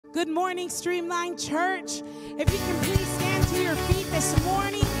Good morning, Streamline Church. If you can please stand to your feet this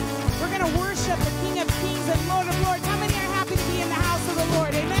morning, we're going to worship the King of Kings and Lord of Lords. How many are happy to be in the house of the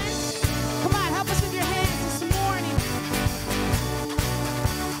Lord? Amen? Come on, help us with your hands this morning.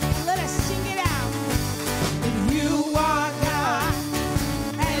 And let us sing it out. You are God,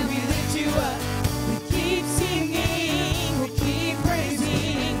 and we lift you up. We keep singing, we keep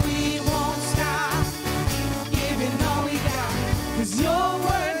praising. We won't stop giving all we got, 'cause you're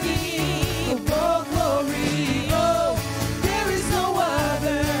worthy of all glory. Oh, there is no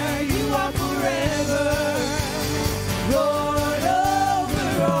other. You are forever Lord over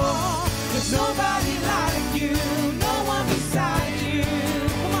all. There's nobody like you, no one beside you.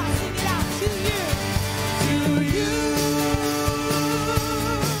 Come on, sing it out to you. To you,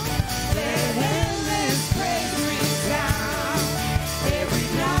 let endless praise resound every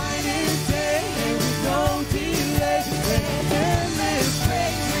night and day, and with no delay. Let endless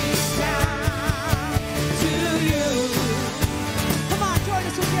praise resound to you. Come on, join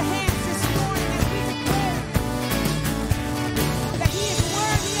us with your hands this morning as we declare that He is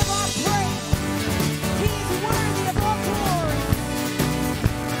worthy of our praise. He is worthy of our glory.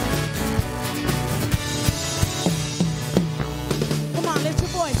 Come on, lift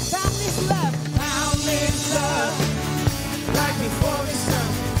your voice. Boundless love. Boundless love. Like before the sun.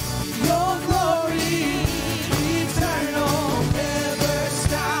 Your glory, eternal, never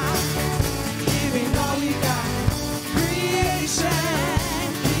stop. Giving all we got. Creation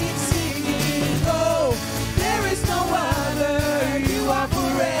keeps singing. Oh, there is no other. You are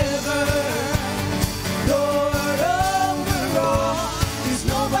forever Lord over all. There's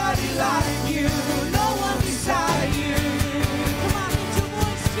nobody like you, no one beside you. Come on, lift your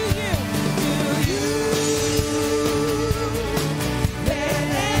voice to you. To you, let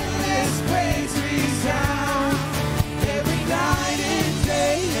endless praise resound every night and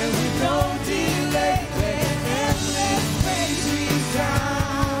day, and with no delay. Let endless praise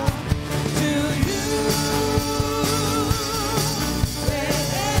resound to you. Let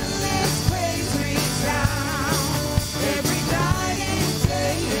endless praise resound every night and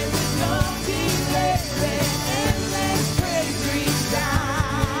day, and with no delay. Let endless praise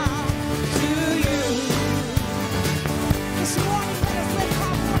resound to you. This morning, let us lift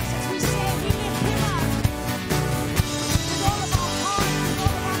our voice as we say, we lift Him up with all of our heart, with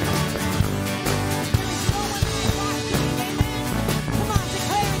all of our mind. There is no one like our King, amen? Come on,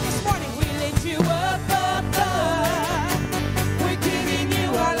 declare it this morning. We lift you up, up, up. We're giving you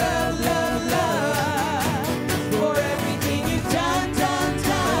our love, love, love. For everything you've done, done,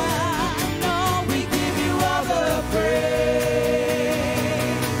 done. No, we give you all the praise.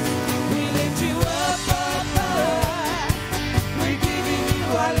 We lift you up, up, up. We're giving you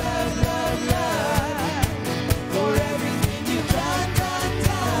our love, love, love. For everything you've done, done,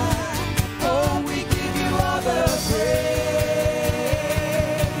 done. Oh, we give you all the praise.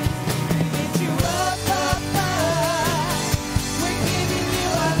 We lift you up, up, up. We're giving you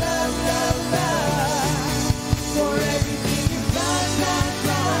our love, love, love. For everything you've done, done,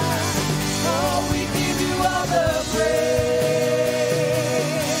 done. Oh, we give you all the praise.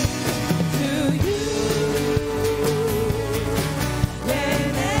 To you, let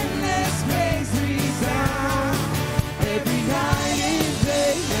endless praise resound every night and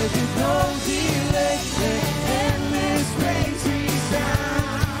day, and with no delay. Let endless praise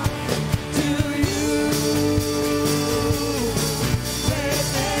resound to you. Let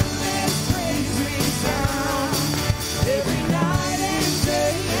endless praise resound every night and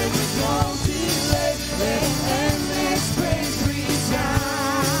day, and with no delay. Let endless praise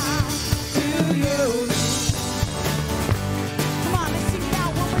resound to you. Come on, let's sing it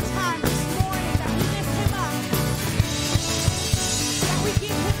out one more time this morning, that we lift Him up, that we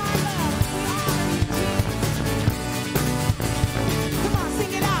give Him our love. We honor you, Jesus. Come on,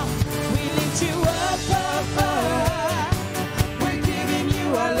 sing it out. We lift you up, up, up. We're giving you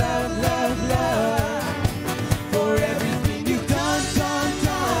our love, love, love. For everything you've done, done,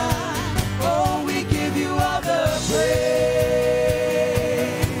 done. Oh, we give you all the praise.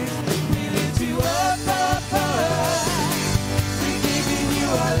 We lift you up, up, up. We're giving you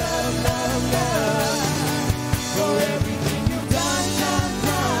our love, love, love. For everything you've done, done,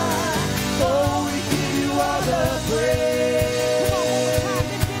 done. Oh, we give you all the praise. Come on, one more time,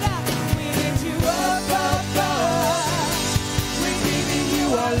 lift it up. We lift you up, up, up. We're giving you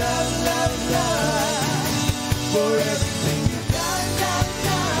our love, love, love. For everything you've done, done,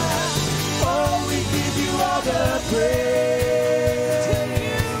 done. Oh, we give you all the praise. To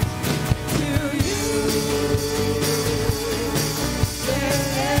you, to you. Let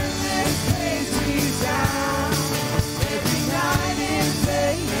endless praise resound every night and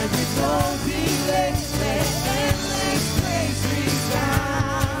day, and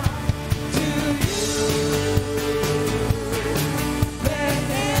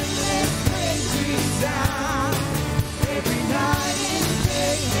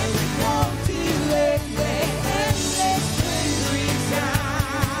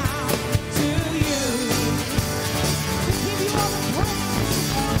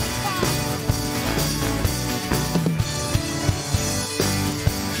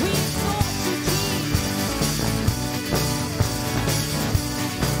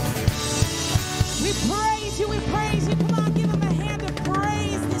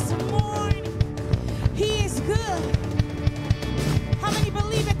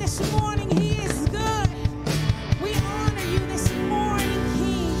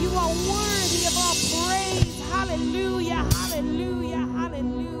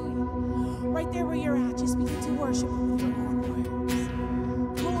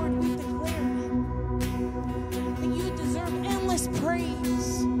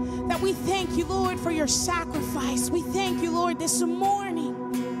thank you, Lord, for your sacrifice. We thank you, Lord, this morning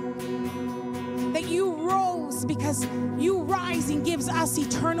that you rose because you rising gives us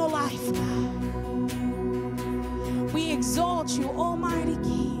eternal life, God. We exalt you, Almighty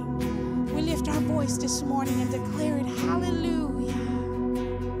King. We lift our voice this morning and declare it. Hallelujah.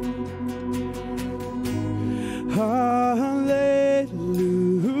 Hallelujah.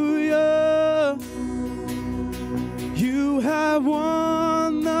 You have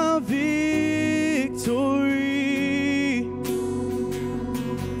won the victory.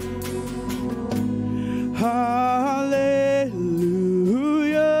 Hallelujah.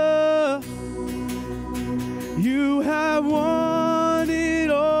 You have won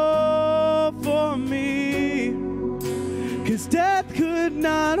it all for me. 'Cause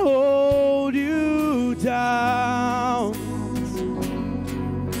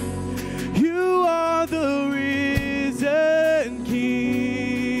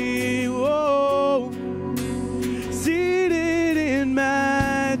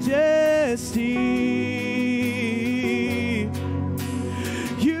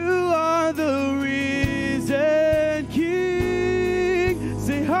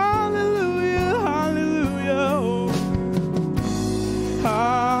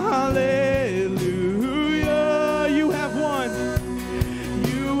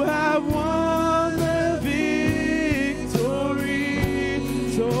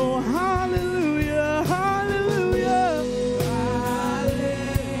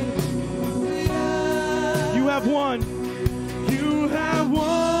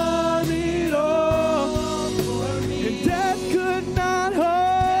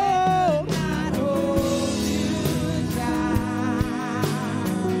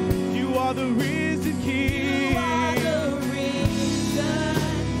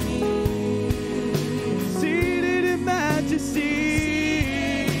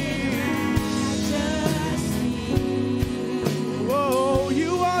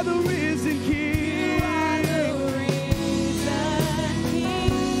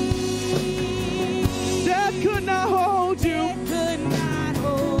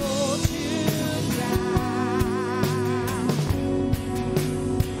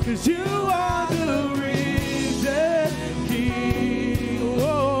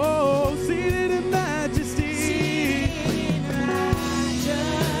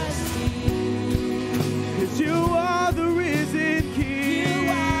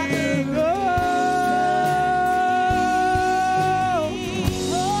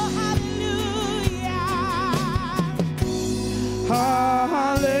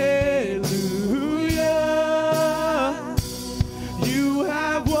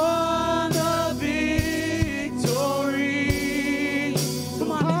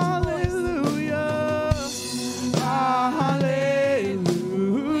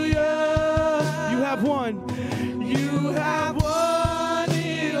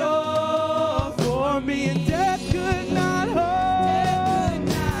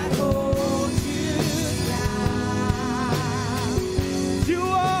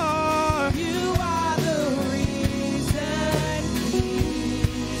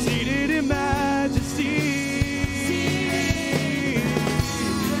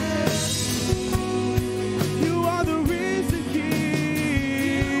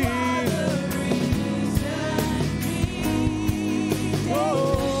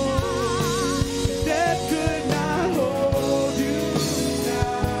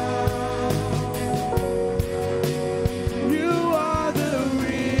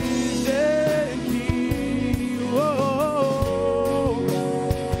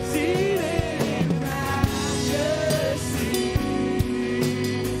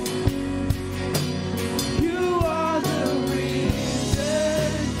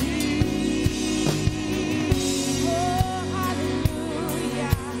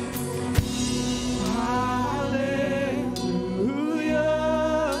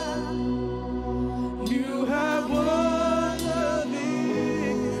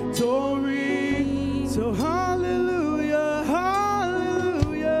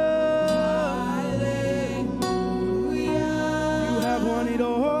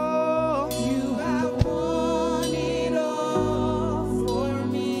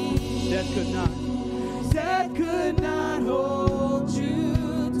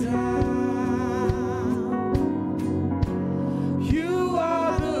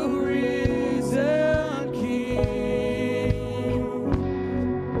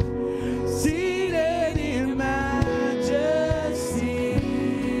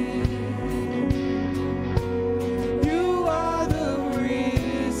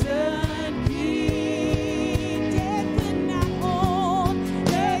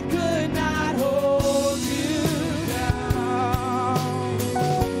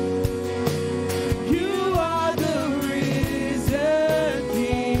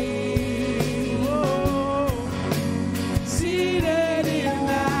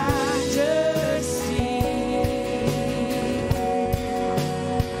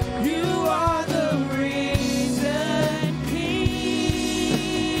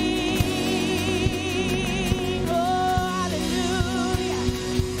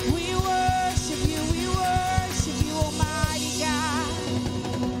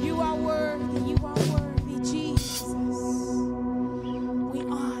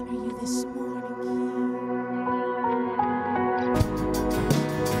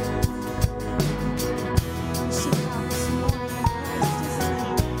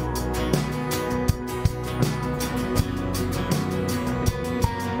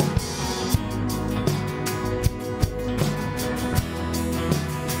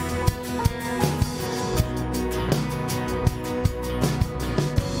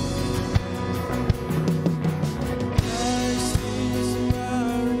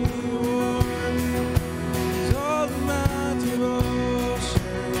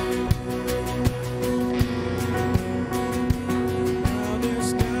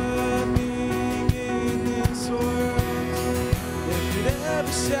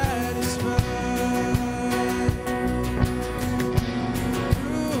never satisfied.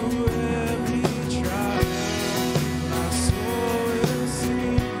 Through every trial, my soul will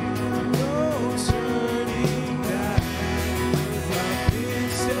sing. No turning back, 'cause I've been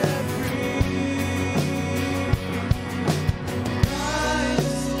set free.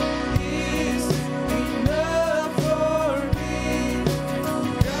 Christ is enough for me.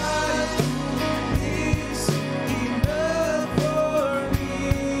 Christ is enough for me.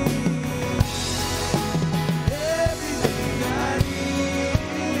 Everything I need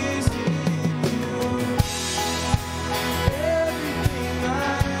is in you. Everything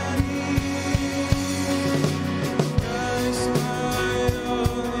I need. Christ, my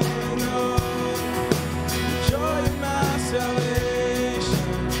all in all. Joy in my salvation.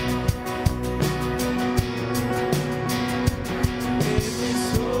 In this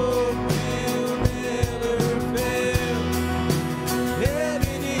hope will never fail.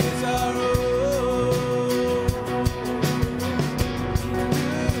 Heaven is our home.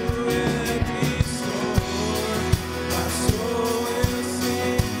 Through every storm, my soul will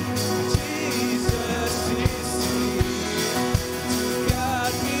sing. Jesus is here. To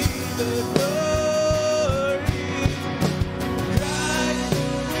God be the glory. Christ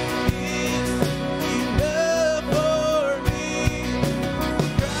is enough for me.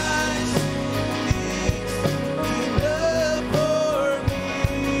 Christ is enough for me.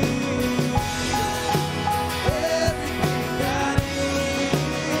 Everything I need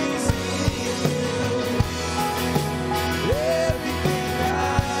is in you. Everything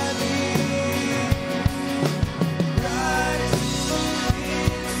I need. Christ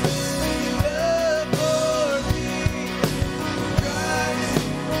is enough for me. Christ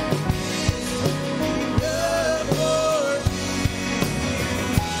is enough for me.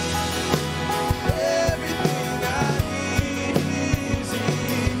 Everything I need is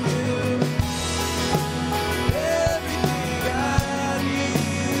in you. Everything I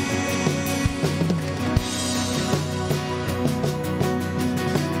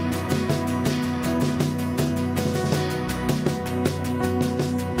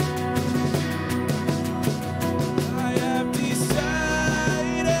I have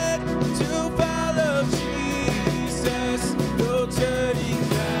decided to follow Jesus. No turning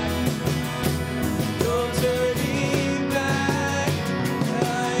back. No turning back.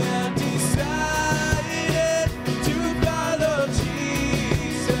 I have decided to follow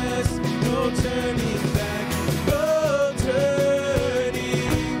Jesus. No turning back. No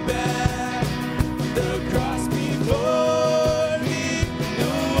turning back. The cross before me,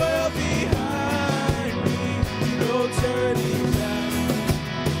 the world behind me. No turning back.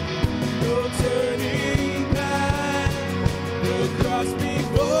 No turning back. The cross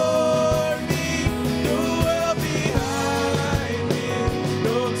before me, the world behind me.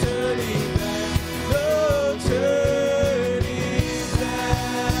 No turning back. No turning back.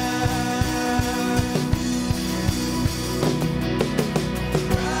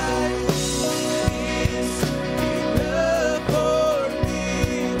 Christ is enough for me.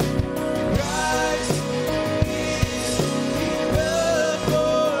 Christ is enough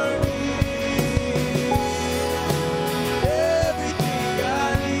for me. Everything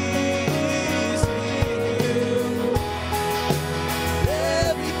I need is in you.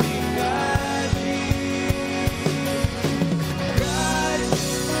 Everything I need. Christ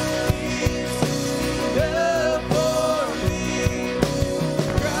is enough for me.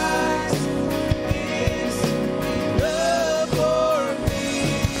 Christ is enough for me.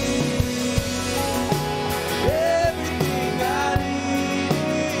 Everything I need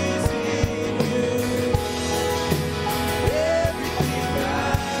is in you. Everything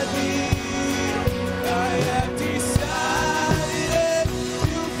I need. I have decided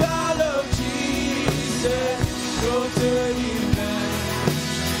to follow Jesus. No turning back.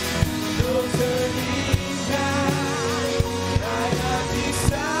 No turning back. I have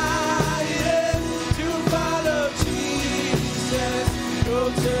decided to follow Jesus. No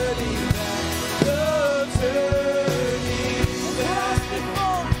turning back. No turning back.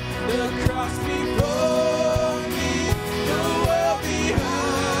 The cross before me, the world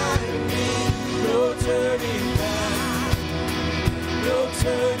behind me. No turning back. No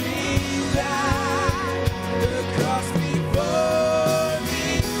turning back. The cross before me,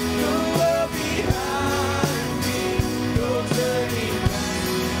 the world behind me. No turning back.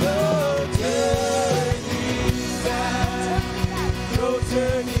 No turning back. No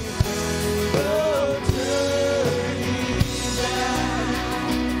turning back. No turning back.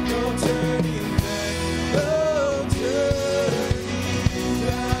 No turning back. No turning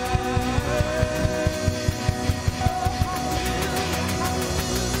back.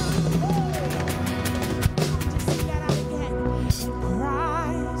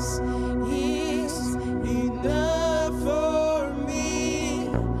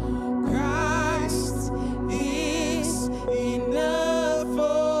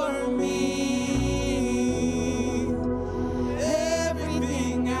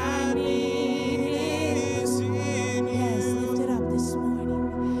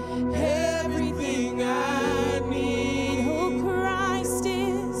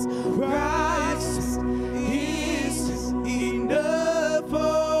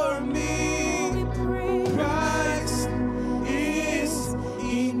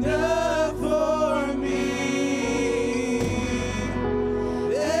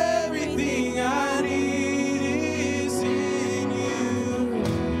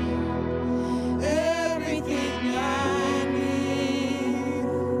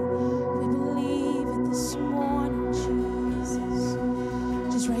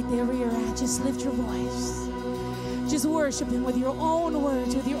 right there where you're at. Just lift your voice. Just worship Him with your own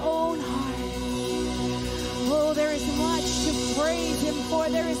words, with your own heart. Oh, there is much to praise Him for.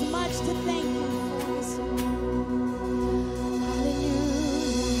 There is much to thank Him for.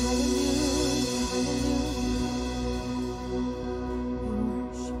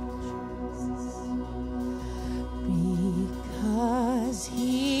 Because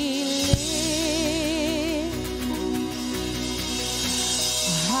He lives,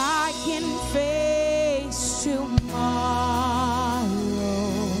 I can face tomorrow.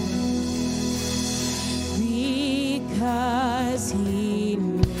 Because He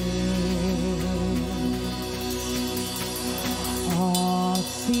lives, all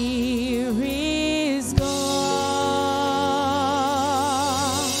fear is gone.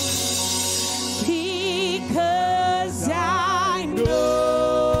 Because I know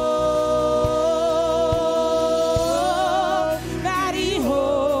that He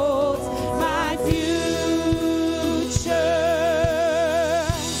holds my future,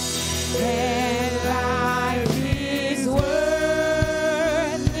 and life is worth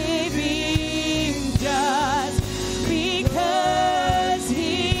living just because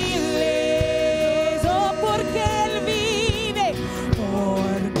He lives. Oh, porque Él vive,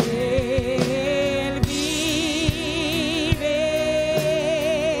 porque Él vive.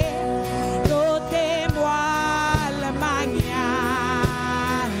 No temo al mañana,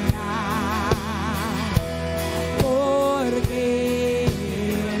 porque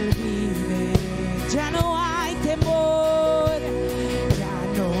Él vive. Ya no hay temor, ya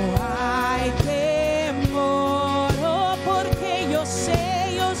no hay temor. Oh, porque yo sé,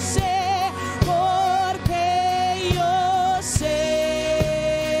 porque yo sé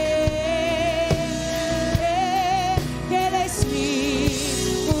que Él es mi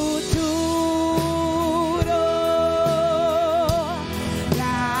futuro.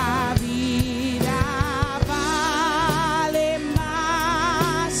 La vida vale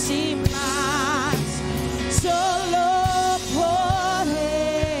más y más solo por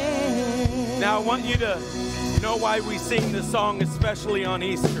Él. Now, I want you to know why we sing this song, especially on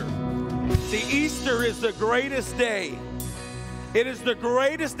Easter. See, Easter is the greatest day. It is the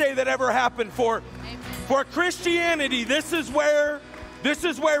greatest day that ever happened for Christianity. This is where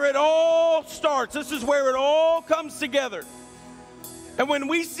it all starts. This is where it all comes together. And when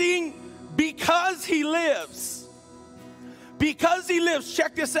we sing because He lives,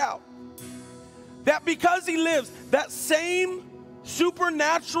 check this out. That because He lives, that same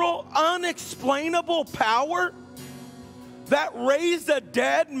supernatural, unexplainable power that raised a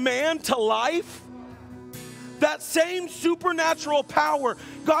dead man to life, that same supernatural power,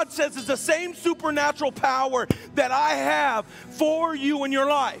 God says, is the same supernatural power that I have for you in your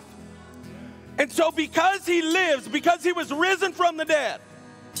life. And so because He lives, because He was risen from the dead,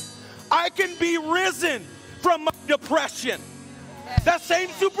 I can be risen from my depression. That same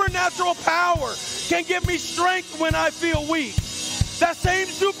supernatural power can give me strength when I feel weak. That same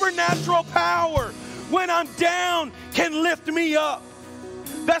supernatural power when I'm down can lift me up.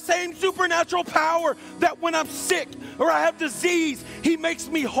 That same supernatural power that when I'm sick or I have disease, He makes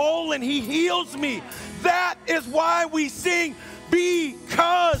me whole and He heals me. That is why we sing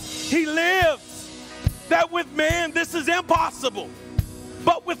because He lives. That with man this is impossible,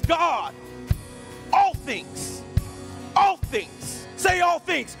 but with God, all things, say all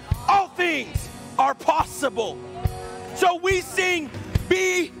things are possible. So we sing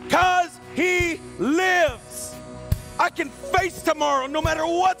because He lives. I can face tomorrow no matter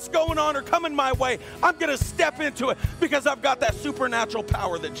what's going on or coming my way. I'm going to step into it because I've got that supernatural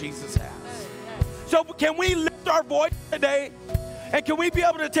power that Jesus has. So can we lift our voice today? And can we be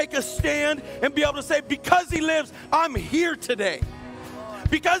able to take a stand and be able to say, because He lives, I'm here today.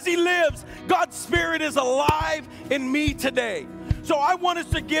 Because He lives, God's Spirit is alive in me today. So I want us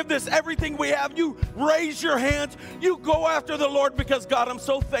to give this everything we have. You raise your hands. You go after the Lord because, God, I'm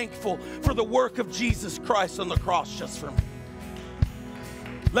so thankful for the work of Jesus Christ on the cross just for me.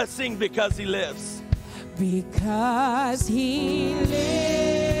 Let's sing because He lives. Because He lives,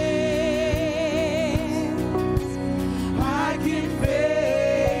 I can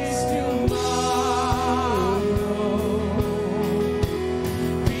face tomorrow.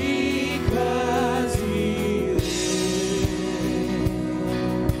 Because He lives,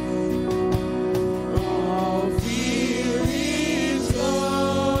 all fear is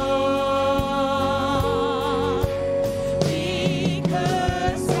gone.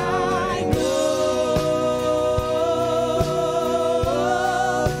 Because I know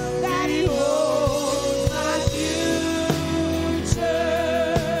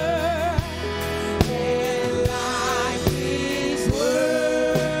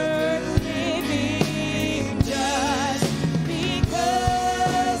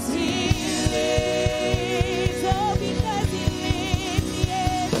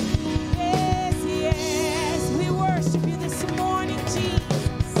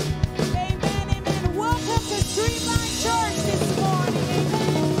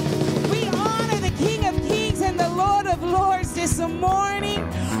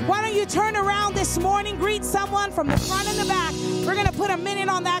turn around this morning, greet someone from the front and the back. We're going to put a minute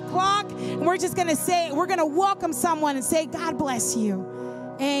on that clock, and we're just going to say, we're going to welcome someone and say, God bless you.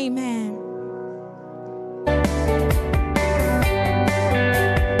 Amen.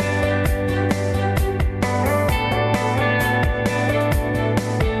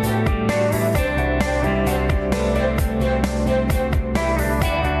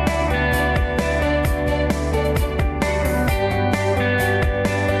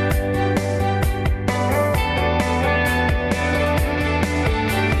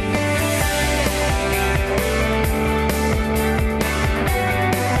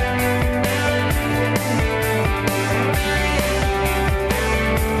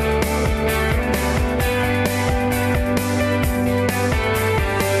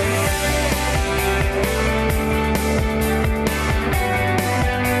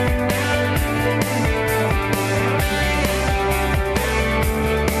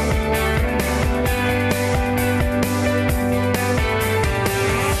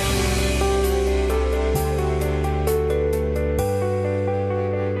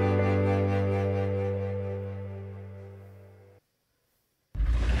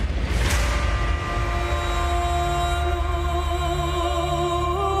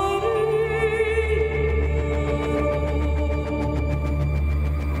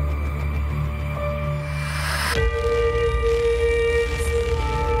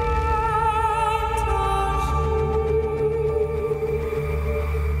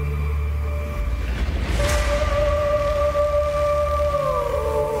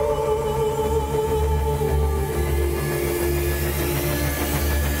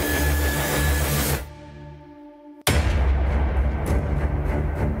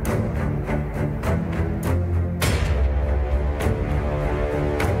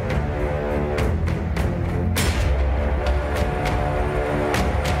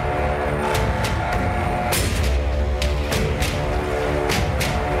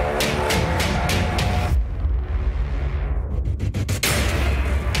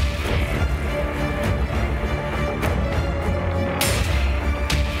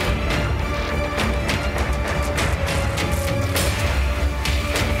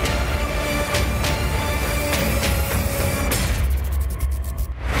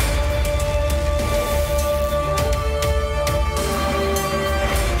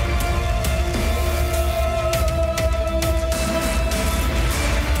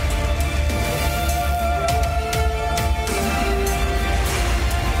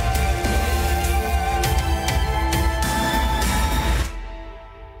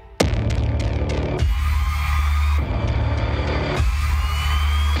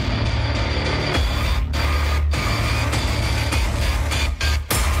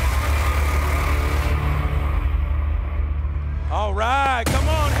 All right, come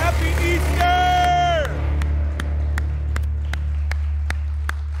on, happy Easter!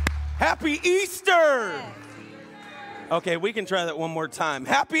 Happy Easter! Okay, we can try that one more time.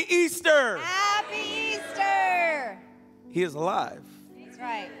 Happy Easter! Happy Easter! He is alive. That's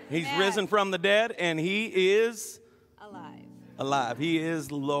right. He's Amen. risen from the dead, and he is Alive. alive. He is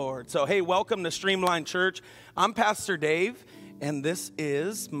Lord. So, hey, welcome to Streamline Church. I'm Pastor Dave, and this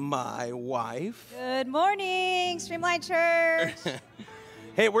is my wife. Good morning, Streamline Church.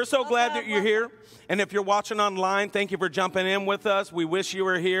 Hey, we're so glad that Welcome, you're here. And if you're watching online, thank you for jumping in with us. We wish you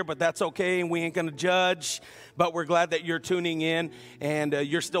were here, but that's okay, and we ain't going to judge. But we're glad that you're tuning in, and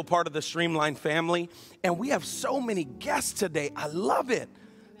you're still part of the Streamline family. And we have so many guests today. I love it.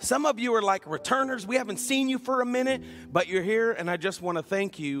 Some of you are like returners. We haven't seen you for a minute, but you're here, and I just want to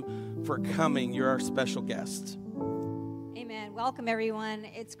thank you for coming. You're our special guest. Amen. Welcome, everyone.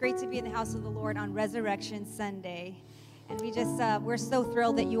 It's great to be in the house of the Lord on Resurrection Sunday. And we're so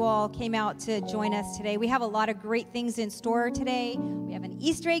thrilled that you all came out to join us today. We have a lot of great things in store today. We have an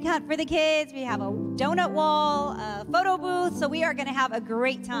Easter egg hunt for the kids. We have a donut wall, a photo booth. So we are going to have a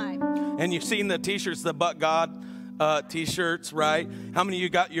great time. And you've seen the t-shirts, the But God t-shirts, right? How many of you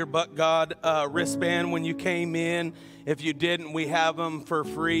got your But God wristband when you came in? If you didn't, we have them for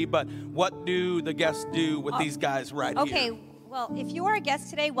free. But what do the guests do with these guys right here? Okay, well, if you are a guest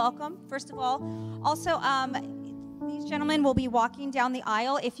today, welcome, first of all. Also, these gentlemen will be walking down the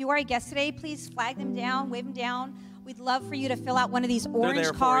aisle. If you are a guest today, please flag them down, wave them down. We'd love for you to fill out one of these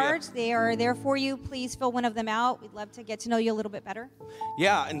orange cards. They are there for you. Please fill one of them out. We'd love to get to know you a little bit better.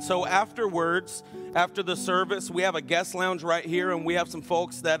 Yeah, and so afterwards, after the service, we have a guest lounge right here, and we have some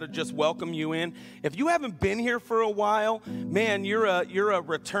folks that'll just welcome you in. If you haven't been here for a while, man, you're a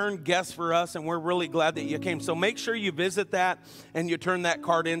return guest for us, and we're really glad that you came. So make sure you visit that and you turn that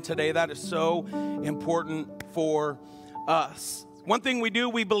card in today. That is so important for us. One thing we do,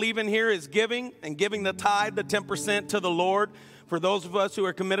 we believe in here is giving, and giving the tithe, the 10% to the Lord. For those of us who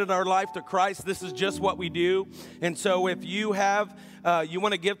are committed our life to Christ, this is just what we do. And so if you have, you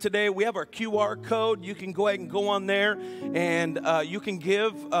want to give today, we have our QR code. You can go ahead and go on there, and you can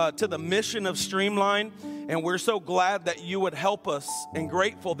give to the mission of Streamline. And we're so glad that you would help us, and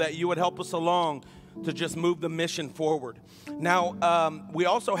grateful that you would help us along to just move the mission forward. Now, we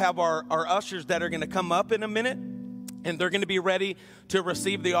also have our ushers that are going to come up in a minute, and they're going to be ready to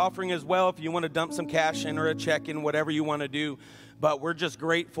receive the offering as well if you want to dump some cash in or a check in, whatever you want to do. But we're just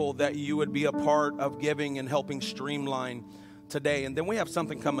grateful that you would be a part of giving and helping Streamline today. And then we have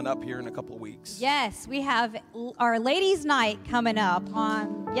something coming up here in a couple of weeks. Yes, we have our ladies' night coming up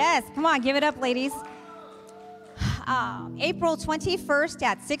on, yes, come on, give it up, ladies. April 21st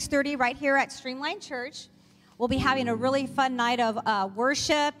at 6:30 right here at Streamline Church. We'll be having a really fun night of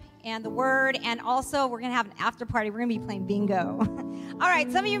worship and the word, and also we're going to have an after party. We're going to be playing bingo. All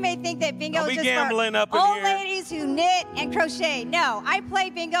right, some of you may think that bingo is just for old ladies who knit and crochet. No, I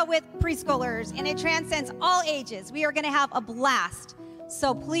play bingo with preschoolers, and it transcends all ages. We are going to have a blast.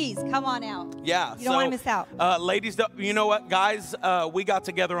 So please, come on out. Yeah. You don't want to miss out. Ladies, you know what, guys? We got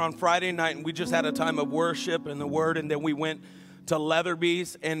together on Friday night, and we just had a time of worship and the word, and then we went to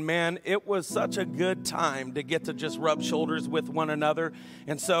Leatherby's, and man, it was such a good time to get to just rub shoulders with one another.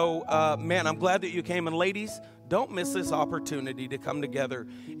 And so, man, I'm glad that you came. And ladies, don't miss this opportunity to come together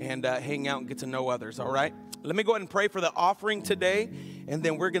and hang out and get to know others, all right? Let me go ahead and pray for the offering today, and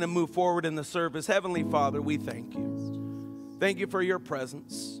then we're going to move forward in the service. Heavenly Father, we thank you. Thank you for your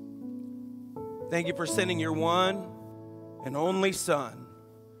presence. Thank you for sending your one and only Son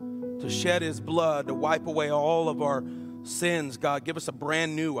to shed his blood, to wipe away all of our sins. God, give us a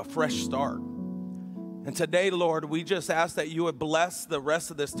brand new, a fresh start. And today, Lord, we just ask that you would bless the rest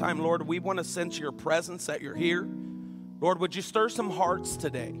of this time. Lord, we want to sense your presence, that you're here. Lord, would you stir some hearts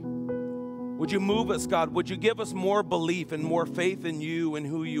today? Would you move us, God? Would you give us more belief and more faith in you and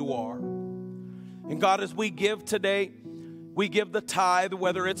who you are? And God, as we give today, we give the tithe,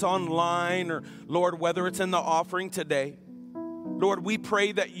 whether it's online or, Lord, whether it's in the offering today. Lord, we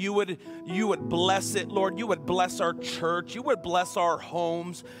pray that you would bless it. Lord, you would bless our church. You would bless our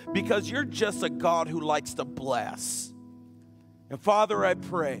homes, because you're just a God who likes to bless. And Father, I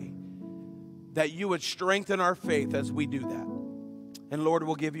pray that you would strengthen our faith as we do that. And Lord,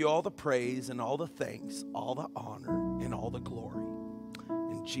 we'll give you all the praise and all the thanks, all the honor and all the glory.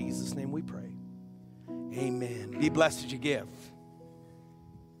 In Jesus' name we pray. Amen. Be blessed as you give.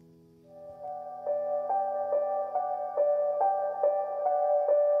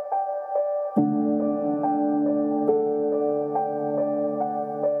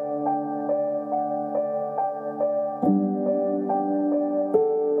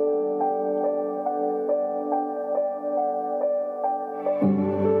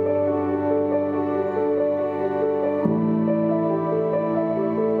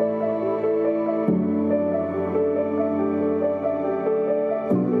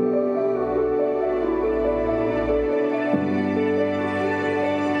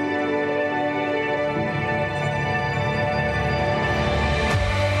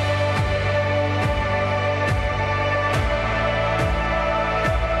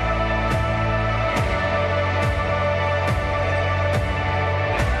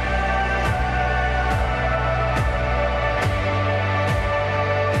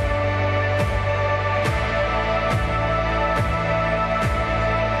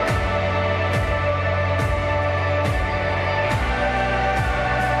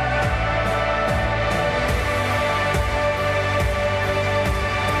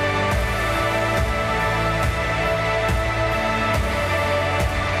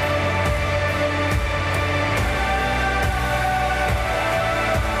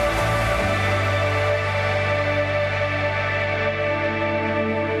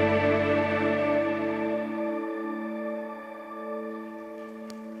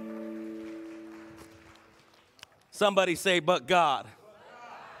 Somebody say, but God.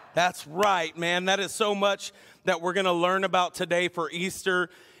 That's right, man. That is so much that we're going to learn about today for Easter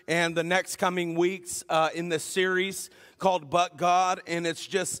and the next coming weeks in this series called But God. And it's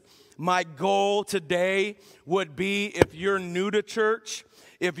just my goal today would be, if you're new to church,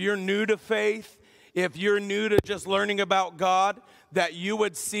 if you're new to faith, if you're new to just learning about God, that you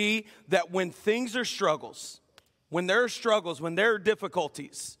would see that when things are struggles, when there are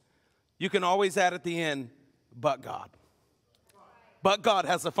difficulties, you can always add at the end, but God. But God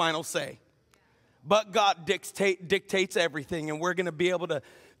has the final say. But God dictates everything, and we're going to be able to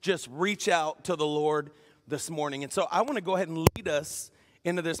just reach out to the Lord this morning. And so I want to go ahead and lead us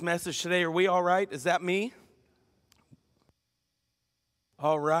into this message today. Are we all right? Is that me?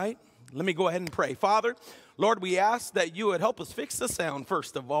 All right. Let me go ahead and pray. Father, Lord, we ask that you would help us fix the sound,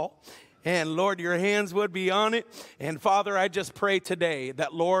 first of all. And Lord, your hands would be on it. And Father, I just pray today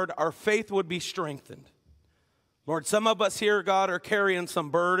that, Lord, our faith would be strengthened. Lord, some of us here, God, are carrying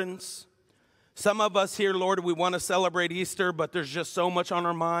some burdens. Some of us here, Lord, we want to celebrate Easter, but there's just so much on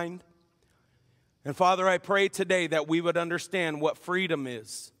our mind. And Father, I pray today that we would understand what freedom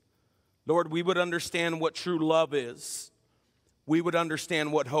is. Lord, we would understand what true love is. We would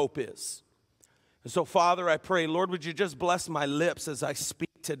understand what hope is. And so, Father, I pray, Lord, would you just bless my lips as I speak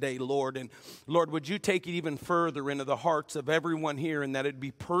today, Lord. And Lord, would you take it even further into the hearts of everyone here, and that it'd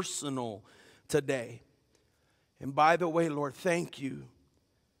be personal today. And by the way, Lord, thank you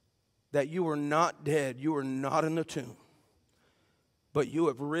that you are not dead. You are not in the tomb, but you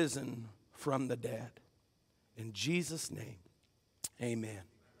have risen from the dead. In Jesus' name, amen.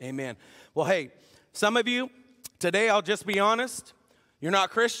 Amen. Well, hey, some of you, today I'll just be honest, you're not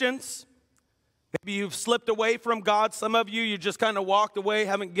Christians. Maybe you've slipped away from God. Some of you, you just kind of walked away,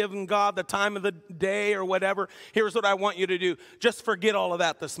 haven't given God the time of the day or whatever. Here's what I want you to do. Just forget all of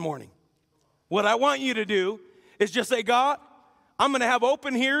that this morning. What I want you to do is just say, God, I'm going to have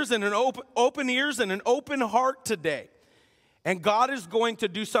open ears and an open heart today. And God is going to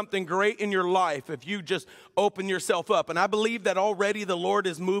do something great in your life if you just open yourself up. And I believe that already the Lord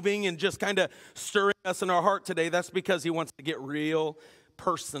is moving and just kind of stirring us in our heart today. That's because he wants to get real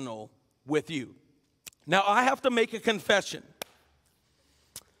personal with you. Now, I have to make a confession.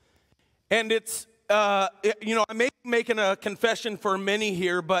 And it's, I may be making a confession for many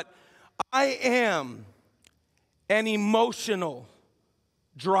here, but I am an emotional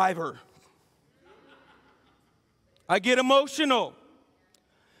driver. I get emotional.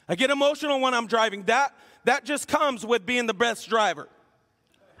 I get emotional when I'm driving. That just comes with being the best driver.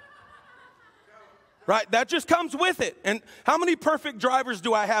 Right? That just comes with it. And how many perfect drivers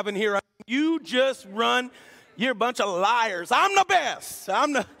do I have in here? You just run. You're a bunch of liars. I'm the best.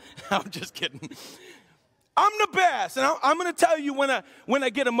 I'm just kidding. I'm the best. And I'm going to tell you when I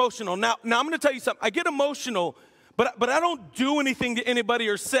get emotional. Now I'm going to tell you something. I get emotional, but I don't do anything to anybody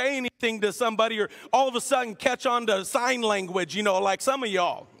or say anything to somebody or all of a sudden catch on to sign language, like some of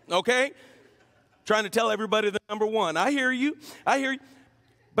y'all, okay? Trying to tell everybody the number one. I hear you.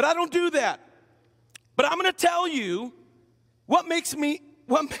 But I don't do that. But I'm going to tell you what makes me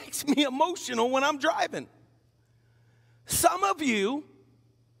emotional when I'm driving. Some of you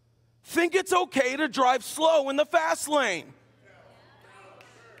think it's okay to drive slow in the fast lane.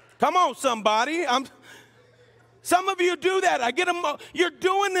 Come on, somebody. Some of you do that. You're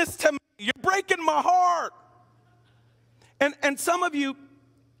doing this to me. You're breaking my heart. And some of you,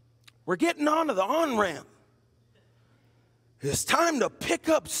 we're getting onto the on-ramp. It's time to pick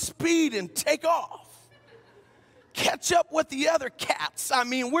up speed and take off. Catch up with the other cats.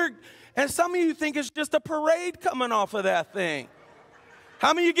 And some of you think it's just a parade coming off of that thing.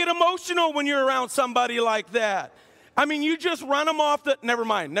 How many of you get emotional when you're around somebody like that? You just run them off the, never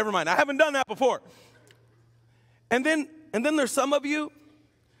mind. I haven't done that before. And then there's some of you,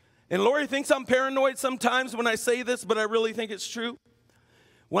 and Lori thinks I'm paranoid sometimes when I say this, but I really think it's true.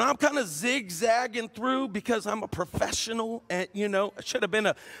 When I'm kind of zigzagging through because I'm a professional and, I should have been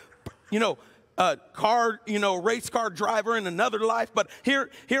a race car driver in another life, but here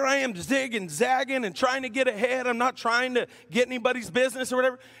I am zigging, zagging and trying to get ahead. I'm not trying to get anybody's business or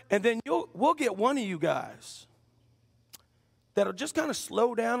whatever. And then we'll get one of you guys that'll just kind of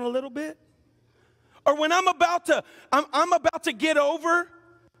slow down a little bit. Or when I'm about to get over,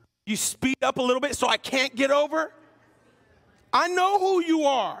 you speed up a little bit so I can't get over. I know who you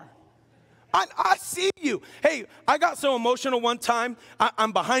are. I see you. Hey, I got so emotional one time.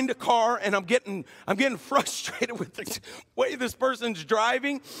 I'm behind a car and I'm getting frustrated with the way this person's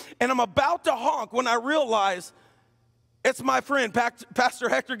driving, and I'm about to honk when I realize it's my friend Pastor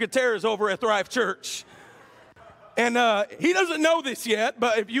Hector Gutierrez over at Thrive Church. And he doesn't know this yet,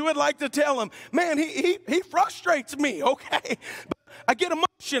 but if you would like to tell him, man, he frustrates me, okay? But I get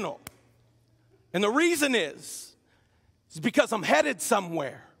emotional. And the reason is because I'm headed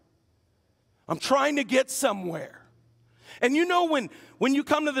somewhere. I'm trying to get somewhere. And when you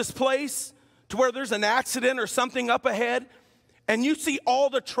come to this place to where there's an accident or something up ahead, and you see all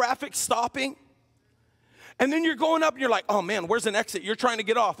the traffic stopping, and then you're going up and you're like, oh man, where's an exit? You're trying to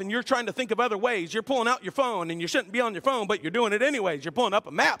get off and you're trying to think of other ways. You're pulling out your phone, and you shouldn't be on your phone, but you're doing it anyways. You're pulling up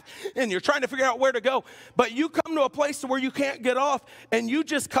a map and you're trying to figure out where to go. But you come to a place where you can't get off, and you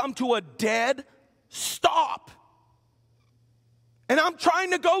just come to a dead stop. And I'm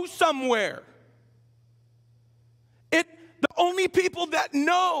trying to go somewhere. The only people that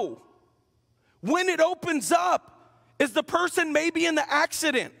know when it opens up is the person maybe in the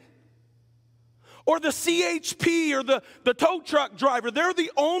accident, or the CHP, or the tow truck driver. They're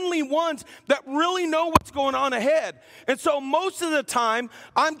the only ones that really know what's going on ahead. And so most of the time,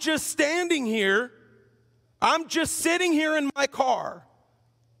 I'm just standing here. I'm just sitting here in my car,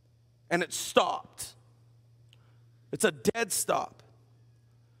 and it's stopped. It's a dead stop.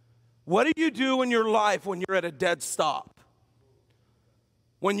 What do you do in your life when you're at a dead stop?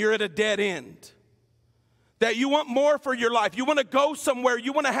 When you're at a dead end? That you want more for your life. You want to go somewhere.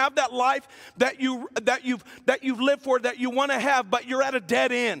 You want to have that life that you've lived for, that you want to have, but you're at a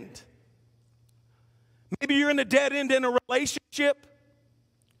dead end. Maybe you're in a dead end in a relationship.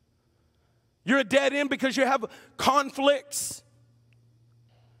 You're a dead end because you have conflicts.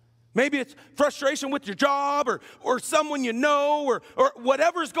 Maybe it's frustration with your job, or someone you know, or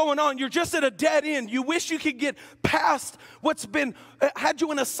whatever's going on. You're just at a dead end. You wish you could get past what's been had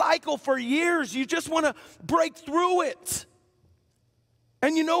you in a cycle for years. You just want to break through it.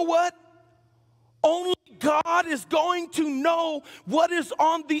 And you know what? Only God is going to know what is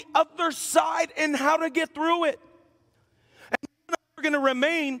on the other side and how to get through it. And we're going to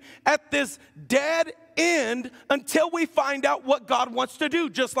remain at this dead end until we find out what God wants to do,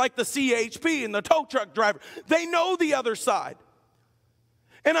 just like the CHP and the tow truck driver. They know the other side.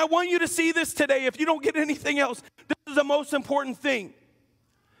 And I want you to see this today. If you don't get anything else, this is the most important thing,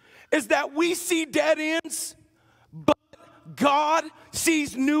 is that we see dead ends, but God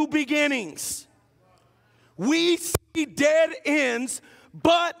sees new beginnings. We see dead ends,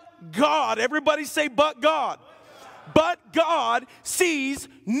 but God, everybody say, but God. But God sees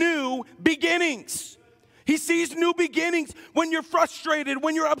new beginnings. He sees new beginnings when you're frustrated,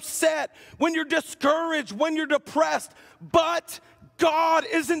 when you're upset, when you're discouraged, when you're depressed. But God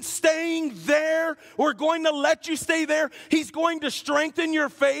isn't staying there or going to let you stay there. He's going to strengthen your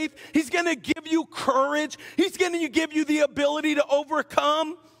faith. He's going to give you courage. He's going to give you the ability to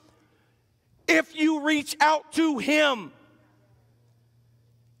overcome if you reach out to Him.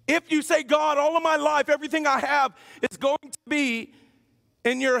 If you say, God, all of my life, everything I have is going to be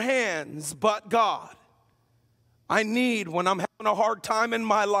in your hands, but God, I need, when I'm having a hard time in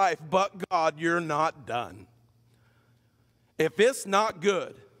my life, but God, you're not done. If it's not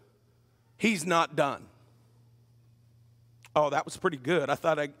good, He's not done. Oh, that was pretty good. I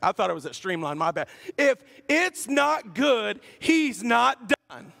thought I was at Streamline, my bad. If it's not good, He's not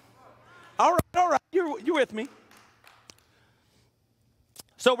done. All right, you're with me.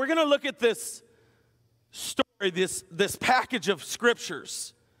 So we're going to look at this story, this package of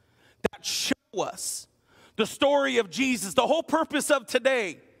scriptures that show us the story of Jesus, the whole purpose of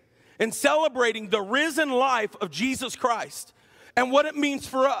today in celebrating the risen life of Jesus Christ and what it means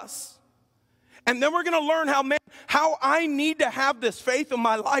for us. And then we're going to learn how I need to have this faith in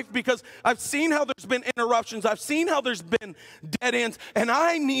my life, because I've seen how there's been interruptions. I've seen how there's been dead ends, and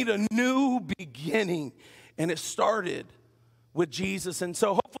I need a new beginning. And it started with Jesus. And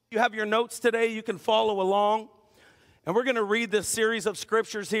so hopefully you have your notes today. You can follow along. And we're going to read this series of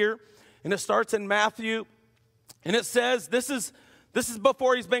scriptures here. And it starts in Matthew. And it says, this is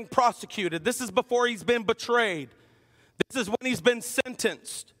before He's been prosecuted. This is before He's been betrayed. This is when He's been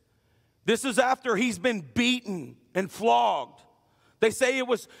sentenced. This is after He's been beaten and flogged. They say it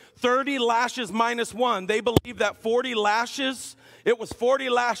was 30 lashes minus one. They believe that 40 lashes, it was 40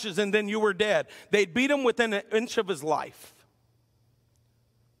 lashes and then you were dead. They beat Him within an inch of His life.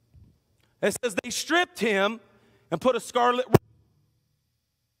 It says they stripped Him and put a scarlet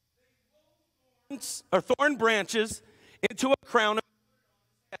or thorn branches into a crown of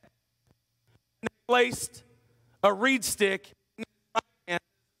his head. And they placed a reed stick in his right hand.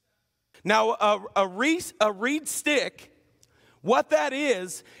 Now, a reed stick, what that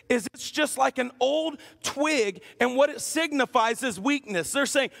is it's just like an old twig, and what it signifies is weakness. They're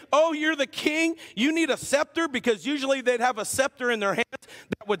saying, oh, you're the king, you need a scepter, because usually they'd have a scepter in their hands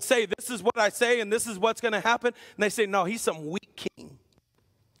that would say, this is what I say and this is what's going to happen. And they say, no, he's some weak king.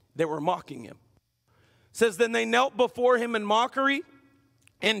 They were mocking Him. It says, then they knelt before Him in mockery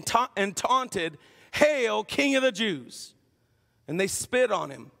and taunted, hail, King of the Jews. And they spit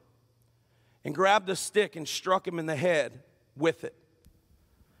on Him and grabbed a stick and struck Him in the head with it.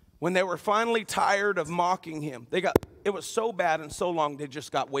 When they were finally tired of mocking Him, it was so bad and so long, they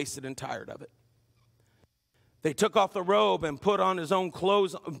just got wasted and tired of it. They took off the robe and put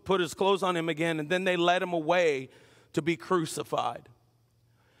His clothes on Him again, and then they led Him away to be crucified.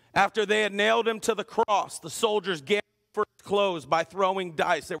 After they had nailed Him to the cross, the soldiers gave Him for His clothes by throwing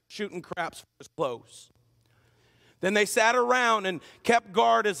dice. They were shooting craps for His clothes. Then they sat around and kept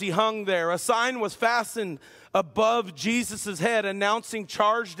guard as He hung there. A sign was fastened above Jesus' head announcing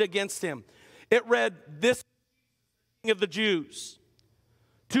charged against Him. It read, this King of the Jews.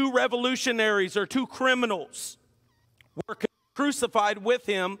 Two revolutionaries or two criminals were crucified with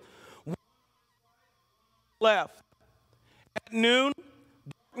him. Left. At noon,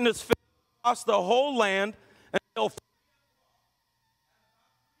 darkness fell across the whole land until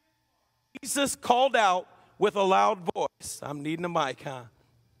Jesus called out with a loud voice. I'm needing a mic, huh?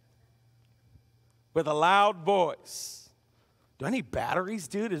 With a loud voice. Do I need batteries,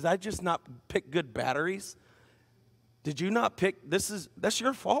 dude? Did I just not pick good batteries? Did you not pick? That's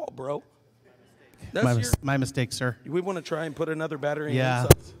your fault, bro. My mistake, sir. We want to try and put another battery Yeah. in.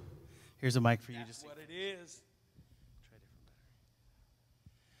 Here's a mic for you. That's what it is.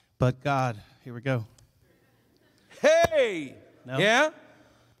 But God, here we go. Hey! No? Yeah?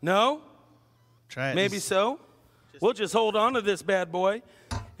 No? Try it. Maybe so. We'll just hold on to this bad boy,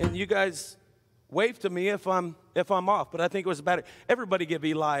 and you guys wave to me if I'm off. But I think it was a battery. Everybody give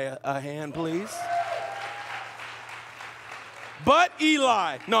Eli a hand, please. But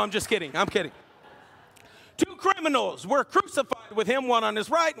Eli. No, I'm just kidding. I'm kidding. Two criminals were crucified with him, one on his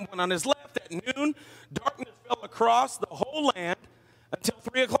right and one on his left. At noon, darkness fell across the whole land until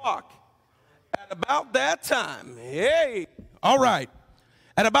 3 o'clock. At about that time, hey, all right.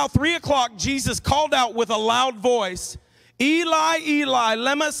 At about 3 o'clock, Jesus called out with a loud voice, Eli, Eli,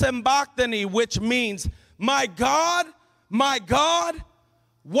 lema sabachthani, which means, my God,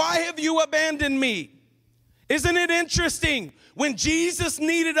 why have you abandoned me? Isn't it interesting? When Jesus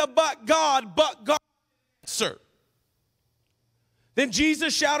needed a but God answered. Then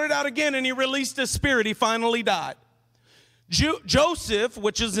Jesus shouted out again and he released his spirit. He finally died. Joseph,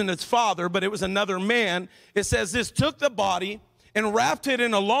 which isn't his father, but it was another man, it says this, took the body and wrapped it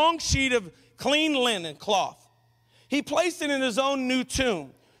in a long sheet of clean linen cloth. He placed it in his own new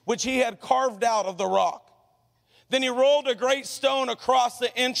tomb, which he had carved out of the rock. Then he rolled a great stone across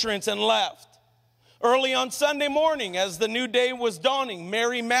the entrance and left. Early on Sunday morning, as the new day was dawning,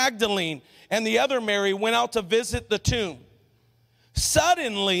 Mary Magdalene and the other Mary went out to visit the tomb.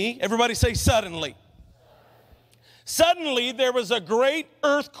 Suddenly, everybody say suddenly. Suddenly, there was a great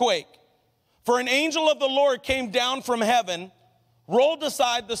earthquake, for an angel of the Lord came down from heaven, rolled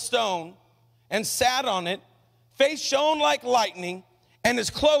aside the stone, and sat on it. Face shone like lightning, and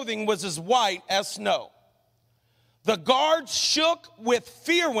his clothing was as white as snow. The guards shook with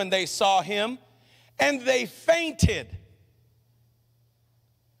fear when they saw him, and they fainted.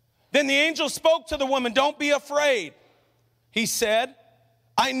 Then the angel spoke to the woman, don't be afraid. He said,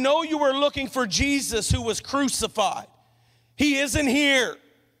 I know you were looking for Jesus who was crucified. He isn't here.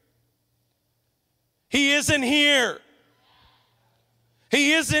 He isn't here.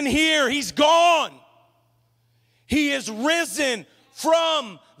 He isn't here. He's gone. He is risen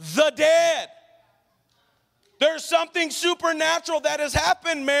from the dead. There's something supernatural that has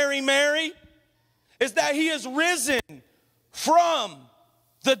happened, Mary, is that he is risen from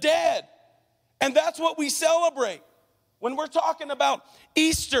the dead. And that's what we celebrate when we're talking about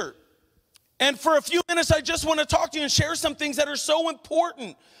Easter. And for a few minutes, I just want to talk to you and share some things that are so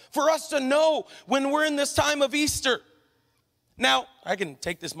important for us to know when we're in this time of Easter. Now, I can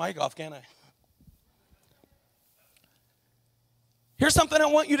take this mic off, can't I? Here's something I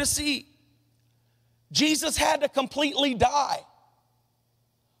want you to see. Jesus had to completely die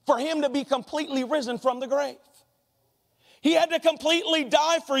for him to be completely risen from the grave. He had to completely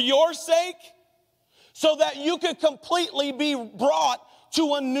die for your sake so that you could completely be brought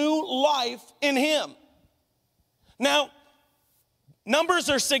to a new life in him. Now, numbers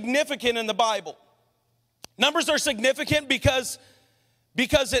are significant in the Bible. Numbers are significant because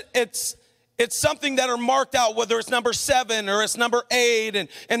it's something that are marked out, whether it's number 7 or it's number 8,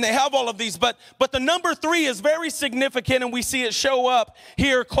 and they have all of these. But the number 3 is very significant, and we see it show up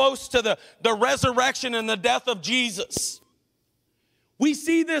here close to the resurrection and the death of Jesus. We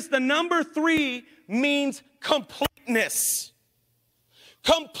see this, the number 3 means completeness.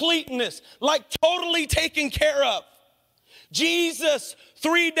 Completeness, like totally taken care of. Jesus,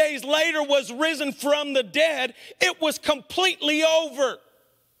 3 days later, was risen from the dead. It was completely over.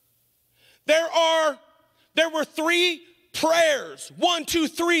 There were 3 prayers, 1, 2,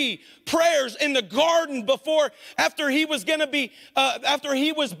 3 prayers in the garden after he was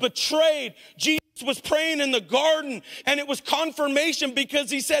betrayed. Jesus was praying in the garden, and it was confirmation because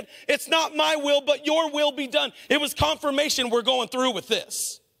he said, it's not my will, but your will be done. It was confirmation we're going through with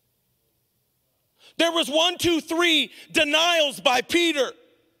this. There was 1, 2, 3 denials by Peter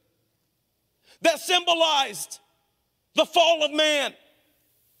that symbolized the fall of man.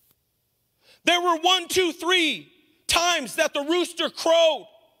 There were 1, 2, 3 times that the rooster crowed,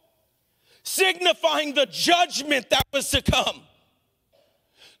 signifying the judgment that was to come.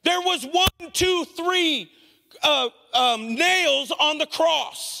 There was 1, 2, 3 nails on the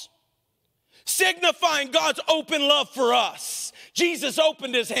cross, signifying God's open love for us. Jesus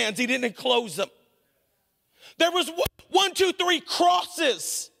opened his hands. He didn't close them. There was 1, 2, 3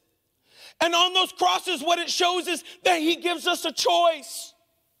 crosses. And on those crosses, what it shows is that he gives us a choice.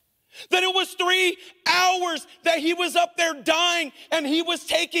 That it was 3 hours that he was up there dying, and he was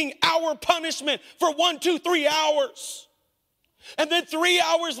taking our punishment for 1, 2, 3 hours. And then 3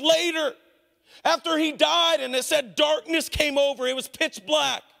 hours later, after he died, and it said darkness came over, it was pitch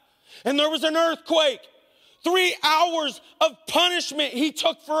black, and there was an earthquake. 3 hours of punishment he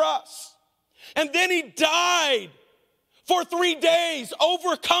took for us. And then he died for 3 days,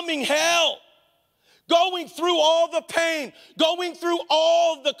 overcoming hell, going through all the pain, going through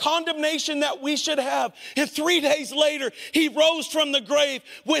all the condemnation that we should have. And 3 days later, he rose from the grave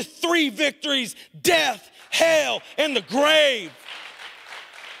with 3 victories: death, hell, and the grave.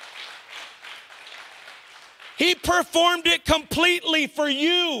 He performed it completely for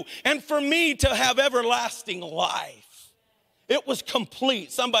you and for me to have everlasting life. It was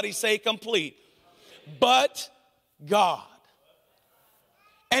complete. Somebody say complete. But God.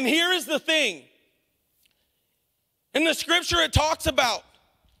 And here is the thing. In the scripture, it talks about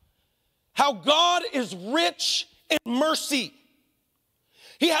how God is rich in mercy.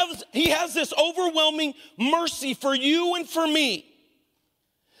 He has this overwhelming mercy for you and for me,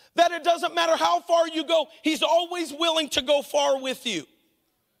 that it doesn't matter how far you go, he's always willing to go far with you.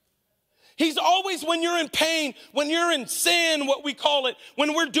 He's always, when you're in pain, when you're in sin, what we call it,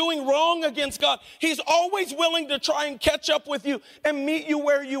 when we're doing wrong against God, he's always willing to try and catch up with you and meet you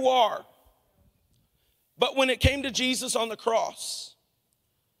where you are. But when it came to Jesus on the cross,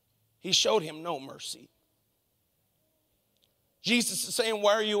 he showed him no mercy. Jesus is saying,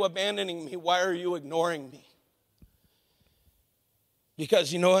 why are you abandoning me? Why are you ignoring me?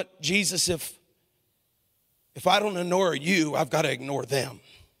 Because you know what, Jesus, if I don't ignore you, I've got to ignore them.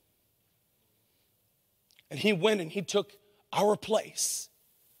 And he went and he took our place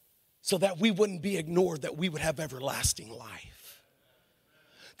so that we wouldn't be ignored, that we would have everlasting life.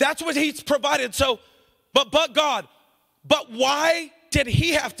 That's what he's provided. So, but God, but why did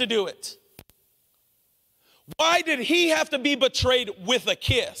he have to do it? Why did he have to be betrayed with a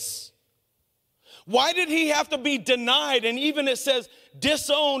kiss? Why did he have to be denied, and even it says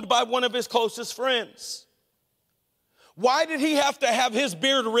disowned by one of his closest friends? Why did he have to have his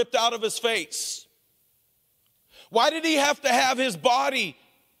beard ripped out of his face? Why did he have to have his body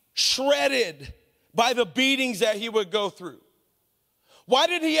shredded by the beatings that he would go through? Why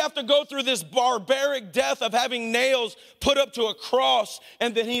did he have to go through this barbaric death of having nails put up to a cross,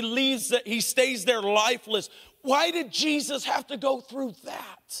 and then he stays there lifeless? Why did Jesus have to go through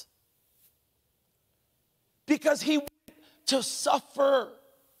that? Because he went to suffer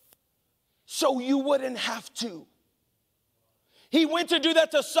so you wouldn't have to. He went to do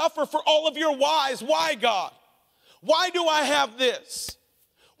that, to suffer for all of your whys. Why, God? Why do I have this?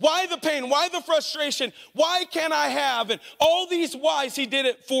 Why the pain? Why the frustration? Why can't I have? And all these whys, he did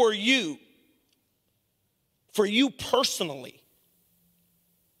it for you. For you personally.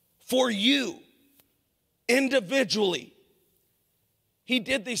 For you individually. He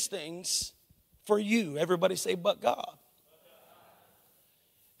did these things for you. Everybody say, but God.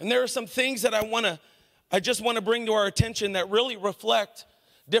 And there are some things that I just want to bring to our attention that really reflect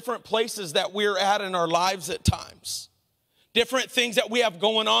different places that we're at in our lives at times. Different things that we have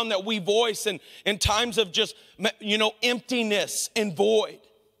going on that we voice in times of just, emptiness and void.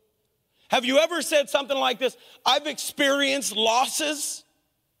 Have you ever said something like this? I've experienced losses.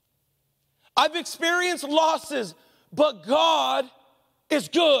 I've experienced losses, but God is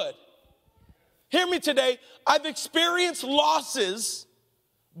good. Hear me today. I've experienced losses,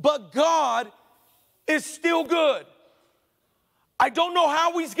 but God is still good. I don't know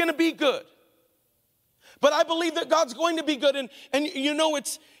how he's going to be good, but I believe that God's going to be good. And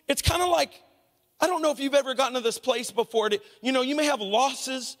it's kind of like, I don't know if you've ever gotten to this place before. You may have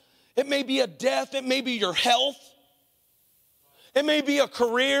losses. It may be a death. It may be your health. It may be a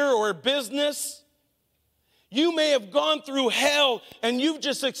career or a business. You may have gone through hell and you've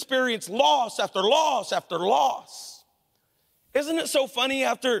just experienced loss after loss after loss. Isn't it so funny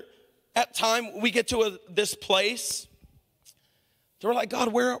at time we get to this place? We're like,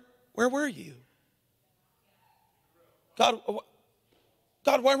 God, where were you? God,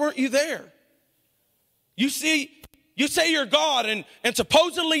 why weren't you there? You say you're God and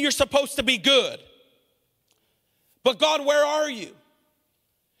supposedly you're supposed to be good. But God, where are you?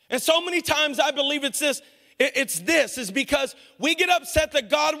 And so many times I believe it's because we get upset that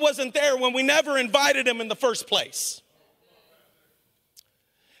God wasn't there when we never invited him in the first place.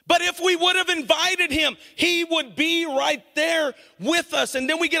 But if we would have invited him, he would be right there with us. And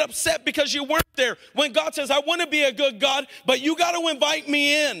then we get upset because you weren't there. When God says, I want to be a good God, but you got to invite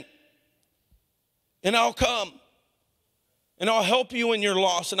me in. And I'll come. And I'll help you in your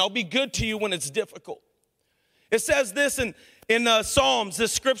loss. And I'll be good to you when it's difficult. It says this in Psalms,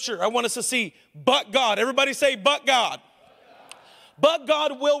 this scripture I want us to see. But God. Everybody say, but God. But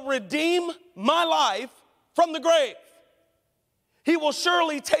God will redeem my life from the grave. He will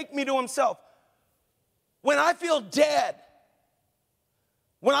surely take me to himself. When I feel dead,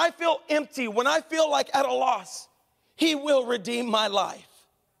 when I feel empty, when I feel like at a loss, he will redeem my life.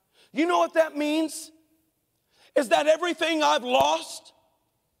 You know what that means? Is that everything I've lost,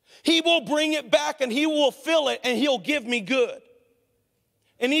 he will bring it back and he will fill it and he'll give me good.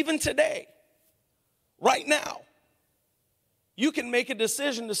 And even today, right now, you can make a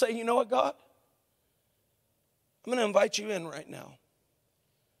decision to say, you know what, God? I'm going to invite you in right now.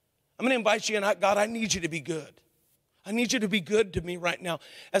 I'm going to invite you in. God, I need you to be good. I need you to be good to me right now.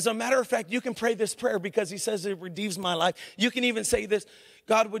 As a matter of fact, you can pray this prayer because he says it redeems my life. You can even say this,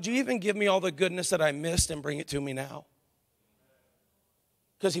 God, would you even give me all the goodness that I missed and bring it to me now?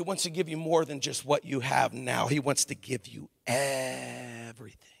 Because he wants to give you more than just what you have now. He wants to give you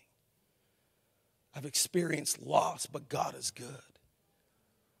everything. I've experienced loss, but God is good.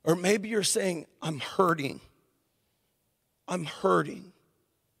 Or maybe you're saying, I'm hurting. I'm hurting.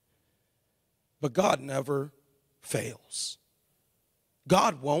 But God never fails.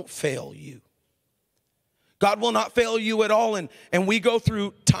 God won't fail you. God will not fail you at all. And we go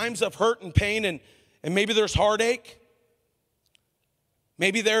through times of hurt and pain, and maybe there's heartache.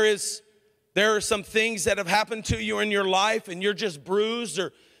 Maybe there are some things that have happened to you in your life and you're just bruised,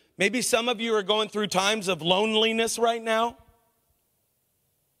 or maybe some of you are going through times of loneliness right now.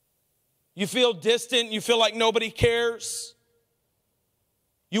 You feel distant, you feel like nobody cares.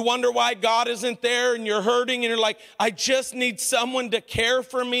 You wonder why God isn't there, and you're hurting and you're like, I just need someone to care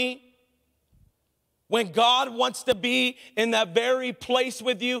for me. When God wants to be in that very place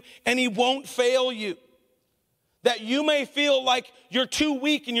with you, and he won't fail you. That you may feel like you're too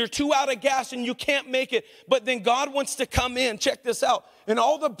weak and you're too out of gas and you can't make it. But then God wants to come in, check this out, and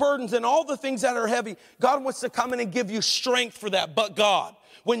all the burdens and all the things that are heavy, God wants to come in and give you strength for that, but God.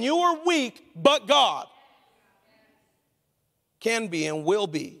 When you are weak, but God can be and will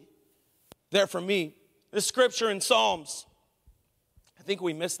be there for me. This scripture in Psalms, I think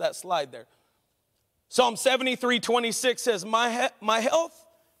we missed that slide there. Psalm 73:26 says, my health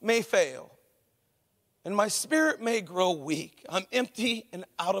may fail and my spirit may grow weak. I'm empty and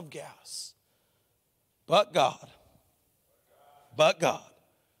out of gas. But God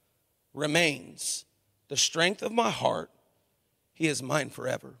remains the strength of my heart. He is mine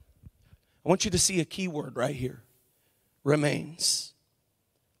forever. I want you to see a key word right here. Remains.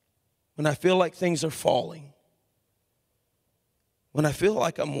 When I feel like things are falling. When I feel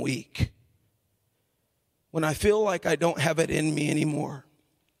like I'm weak. When I feel like I don't have it in me anymore.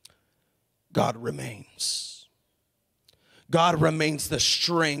 God remains. God remains the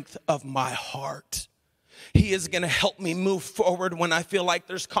strength of my heart. He is going to help me move forward when I feel like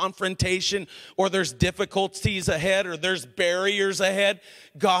there's confrontation or there's difficulties ahead or there's barriers ahead.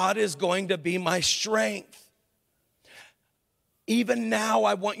 God is going to be my strength. Even now,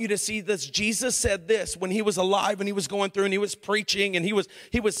 I want you to see this. Jesus said this when he was alive and he was going through and he was preaching and he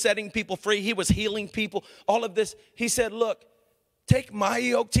was setting people free. He was healing people. All of this. He said, look, take my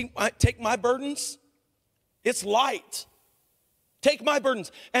yoke, take my burdens. It's light. Take my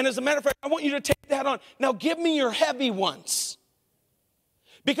burdens. And as a matter of fact, I want you to take that on. Now give me your heavy ones.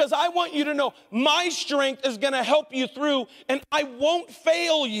 Because I want you to know my strength is going to help you through and I won't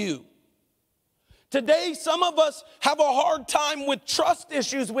fail you. Today, some of us have a hard time with trust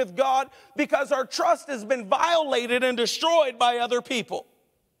issues with God because our trust has been violated and destroyed by other people.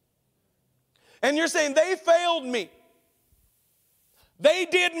 And you're saying, they failed me. They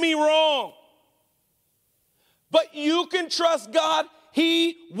did me wrong. But you can trust God.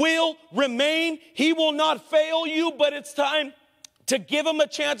 He will remain. He will not fail you, but it's time to give him a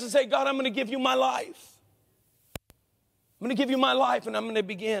chance and say, God, I'm going to give you my life. I'm going to give you my life, and I'm going to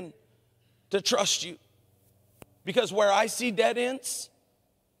begin to trust you. Because where I see dead ends,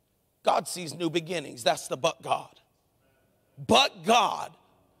 God sees new beginnings. That's the but God. But God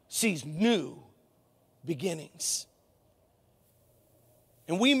sees new beginnings.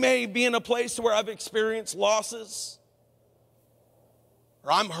 And we may be in a place where I've experienced losses,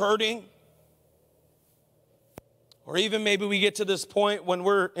 or I'm hurting, or even maybe we get to this point when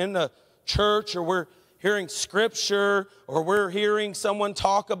we're in the church or we're hearing scripture or we're hearing someone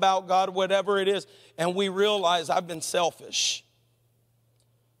talk about God, whatever it is, and we realize I've been selfish.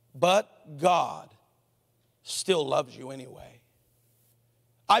 but God still loves you anyway.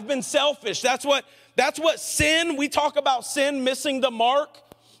 I've been selfish. That's what sin, we talk about sin, missing the mark,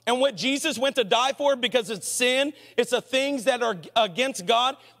 and what Jesus went to die for, because it's sin. It's the things that are against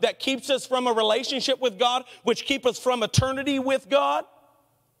God that keeps us from a relationship with God, which keep us from eternity with God.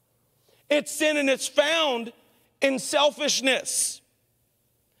 It's sin, and it's found in selfishness.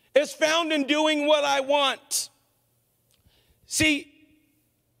 It's found in doing what I want. See,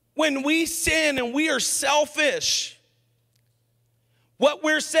 when we sin and we are selfish, what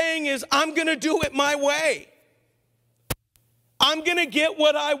we're saying is, I'm going to do it my way. I'm going to get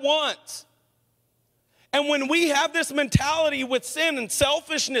what I want. And when we have this mentality with sin and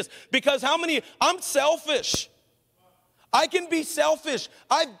selfishness, because I'm selfish. I can be selfish.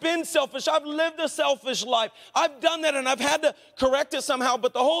 I've been selfish. I've lived a selfish life. I've done that, and I've had to correct it somehow,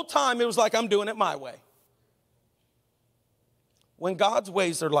 but the whole time it was like, I'm doing it my way. When God's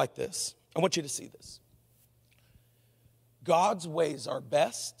ways are like this, I want you to see this. God's ways are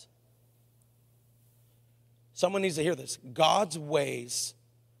best. Someone needs to hear this. God's ways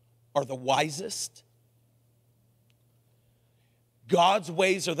are the wisest. God's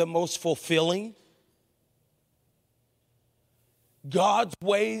ways are the most fulfilling. God's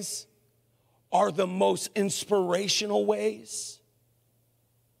ways are the most inspirational ways.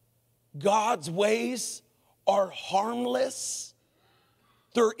 God's ways are harmless.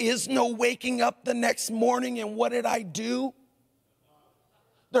 There is no waking up the next morning and what did I do?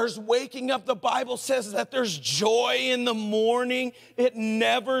 There's waking up. The Bible says that there's joy in the morning. It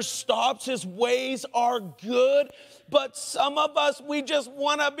never stops. His ways are good. But some of us, we just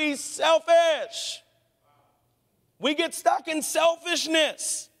want to be selfish. We get stuck in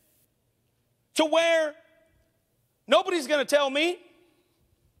selfishness to where nobody's going to tell me.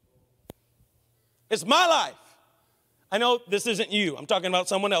 It's my life. I know this isn't you. I'm talking about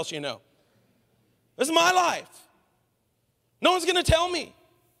someone else you know. This is my life. No one's going to tell me.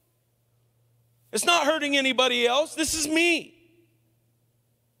 It's not hurting anybody else. This is me.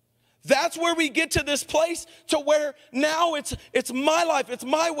 That's where we get to this place to where now it's my life, it's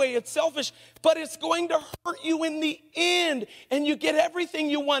my way, it's selfish, but it's going to hurt you in the end, and you get everything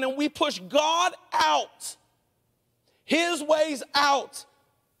you want, and we push God out, his ways out,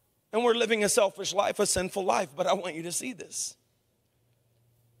 and we're living a selfish life, a sinful life. But I want you to see this.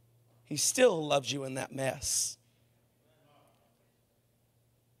 He still loves you in that mess.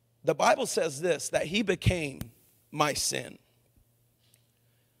 The Bible says this, that he became my sin.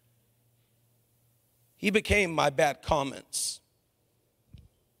 He became my bad comments.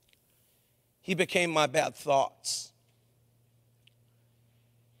 He became my bad thoughts.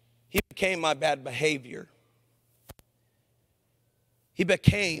 He became my bad behavior. He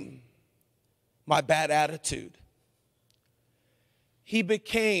became my bad attitude. He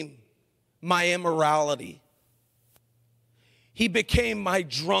became my immorality. He became my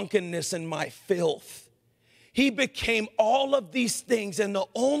drunkenness and my filth. He became all of these things, and the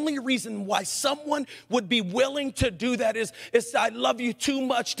only reason why someone would be willing to do that is I love you too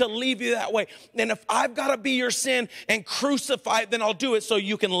much to leave you that way. And if I've got to be your sin and crucify it, then I'll do it so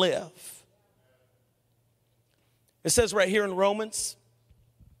you can live. It says right here in Romans,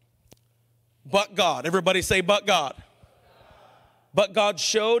 but God. Everybody say, but God. But God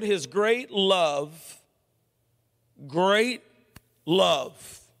showed his great love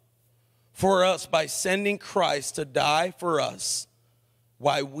for us by sending Christ to die for us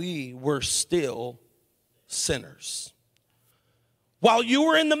while we were still sinners. While you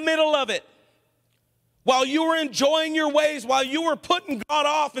were in the middle of it, while you were enjoying your ways, while you were putting God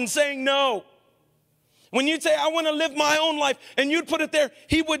off and saying no. When you'd say, I want to live my own life, and you'd put it there,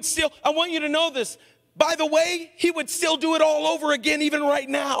 he would still, I want you to know this, by the way, he would still do it all over again even right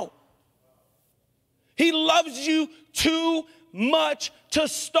now. He loves you too much to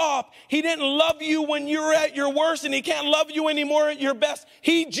stop. He didn't love you when you're at your worst, and he can't love you anymore at your best.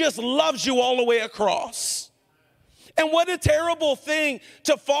 He just loves you all the way across. And what a terrible thing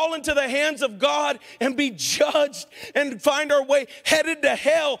to fall into the hands of God and be judged and find our way headed to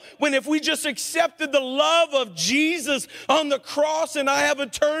hell, when if we just accepted the love of Jesus on the cross and I have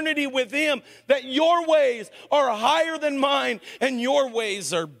eternity with him, that your ways are higher than mine and your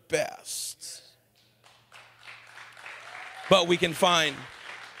ways are best. But we can find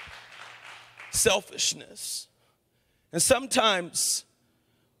selfishness. And sometimes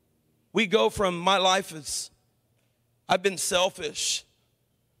we go from my life is, I've been selfish,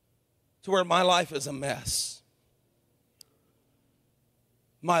 to where my life is a mess.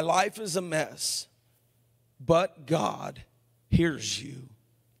 My life is a mess, but God hears you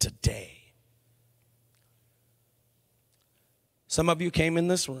today. Some of you came in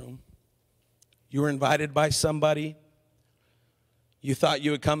this room. You were invited by somebody. You thought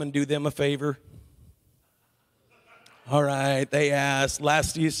you would come and do them a favor. All right, they asked.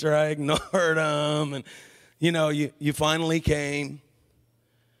 Last Easter, I ignored them. And, you finally came.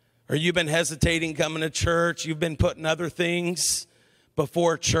 Or you've been hesitating coming to church. You've been putting other things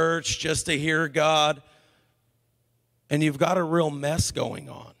before church just to hear God. And you've got a real mess going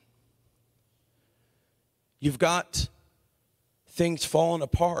on. You've got things falling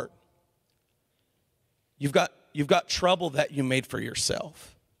apart. You've got trouble that you made for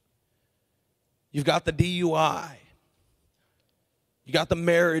yourself. You've got the DUI. You got the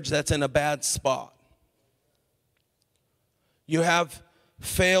marriage that's in a bad spot. You have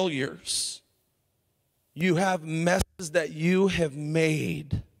failures. You have messes that you have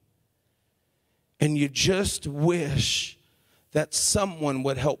made. And you just wish that someone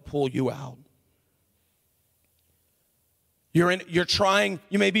would help pull you out. You're trying,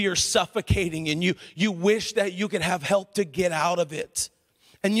 maybe you're suffocating, and you wish that you could have help to get out of it.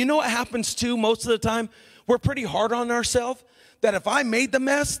 And you know what happens too most of the time? We're pretty hard on ourselves, that if I made the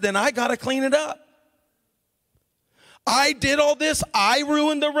mess, then I got to clean it up. I did all this. I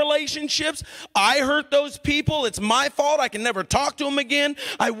ruined the relationships. I hurt those people. It's my fault. I can never talk to them again.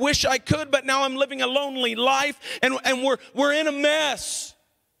 I wish I could, but now I'm living a lonely life, and we're in a mess.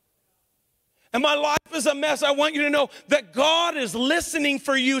 And my life is a mess. I want you to know that God is listening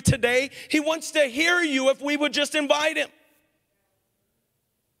for you today. He wants to hear you if we would just invite him.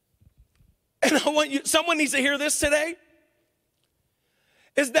 And I want you, someone needs to hear this today,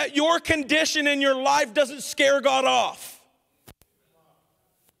 is that your condition in your life doesn't scare God off.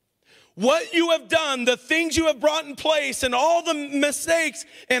 What you have done, the things you have brought in place, and all the mistakes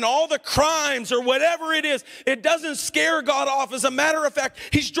and all the crimes or whatever it is, it doesn't scare God off. As a matter of fact,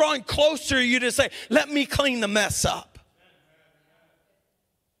 he's drawing closer to you to say, let me clean the mess up.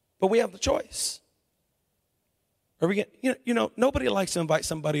 But we have the choice. Are we nobody likes to invite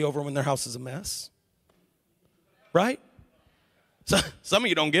somebody over when their house is a mess. Right? So, some of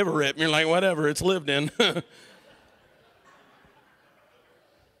you don't give a rip. You're like, whatever, it's lived in.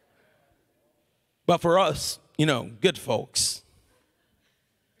 But for us, good folks,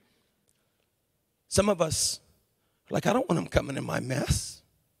 some of us are like, I don't want them coming in my mess.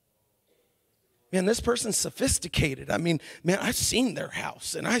 Man, this person's sophisticated. I mean, man, I've seen their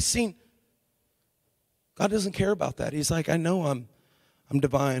house, and God doesn't care about that. He's like, I know I'm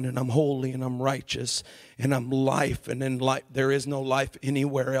divine, and I'm holy, and I'm righteous, and I'm life, and in life there is no life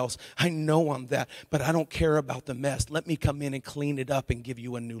anywhere else. I know I'm that, but I don't care about the mess. Let me come in and clean it up and give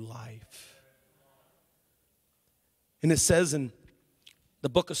you a new life. And it says in the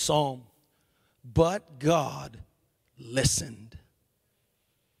book of Psalm, but God listened.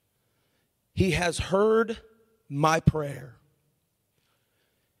 He has heard my prayer.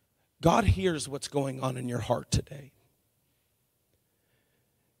 God hears what's going on in your heart today.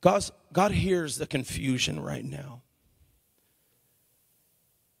 God hears the confusion right now.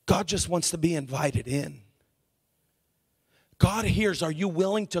 God just wants to be invited in. God hears. Are you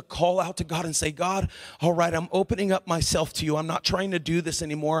willing to call out to God and say, God, all right, I'm opening up myself to you. I'm not trying to do this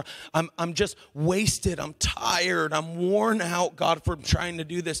anymore. I'm just wasted. I'm tired. I'm worn out, God, from trying to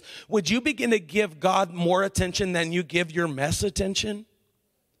do this. Would you begin to give God more attention than you give your mess attention?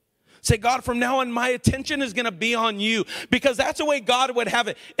 Say, God, from now on, my attention is going to be on you, because that's the way God would have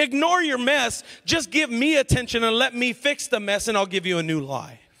it. Ignore your mess. Just give me attention and let me fix the mess, and I'll give you a new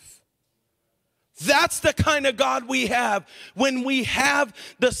life. That's the kind of God we have when we have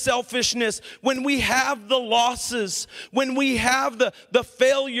the selfishness, when we have the losses, when we have the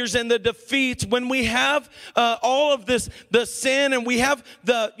failures and the defeats, when we have all of this, the sin, and we have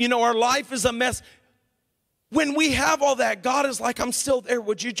our life is a mess. When we have all that, God is like, I'm still there.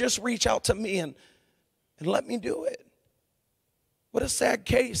 Would you just reach out to me and let me do it? What a sad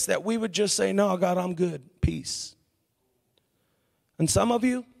case that we would just say, no, God, I'm good. Peace. And some of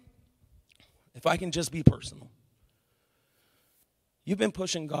you, if I can just be personal, you've been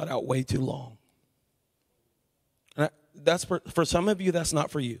pushing God out way too long. And that's for some of you, that's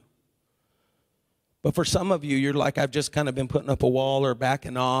not for you. But for some of you, you're like, I've just kind of been putting up a wall or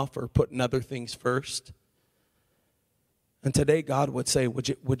backing off or putting other things first. And today God would say, would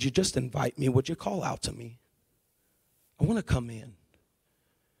you just invite me? Would you call out to me? I want to come in.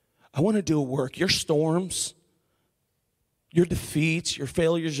 I want to do a work. Your storms, your defeats, your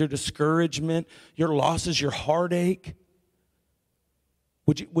failures, your discouragement, your losses, your heartache.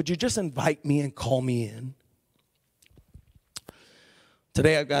 Would you just invite me and call me in?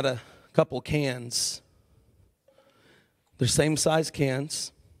 Today I've got a couple cans. They're same size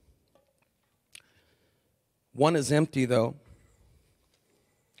cans. One is empty though.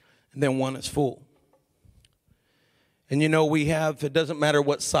 and then one is full. And you know, it doesn't matter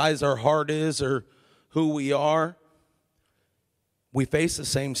what size our heart is or who we are, we face the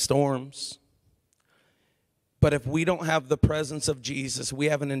same storms. But if we don't have the presence of Jesus, we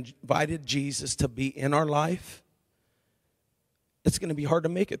haven't invited Jesus to be in our life, it's going to be hard to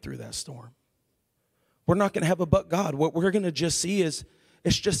make it through that storm. We're not going to have a but God. What we're going to just see is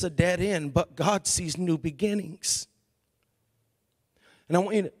it's just a dead end, but God sees new beginnings. And I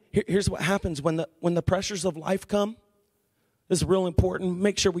want you to, here's what happens when the pressures of life come. This is real important.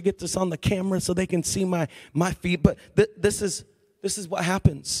 Make sure we get this on the camera so they can see my feet. But this is what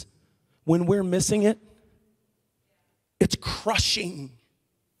happens when we're missing it. It's crushing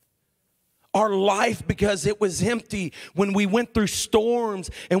our life because it was empty when we went through storms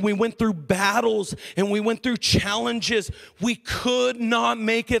and we went through battles and we went through challenges. We could not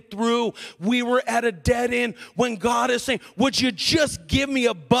make it through. We were at a dead end when God is saying, would you just give me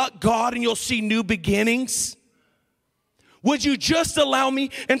a but God and you'll see new beginnings? Would you just allow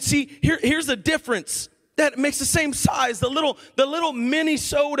me? And see, here's the difference that makes the same size, the little mini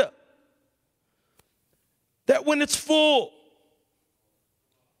soda. That when it's full,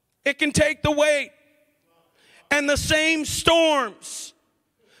 it can take the weight. And the same storms,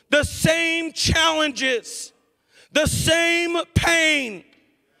 the same challenges, the same pain,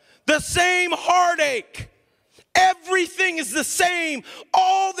 the same heartache, everything is the same.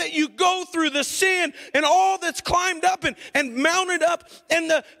 All that you go through, the sin and all that's climbed up and mounted up,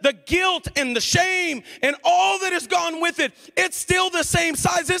 and the guilt and the shame and all that has gone with it, it's still the same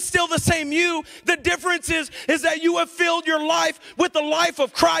size. It's still the same you. The difference is that you have filled your life with the life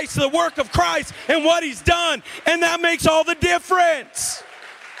of Christ, the work of Christ and what he's done. And that makes all the difference.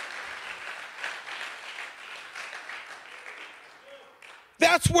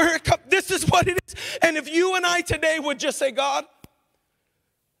 That's where it comes. This is what it is. And if you and I today would just say, God,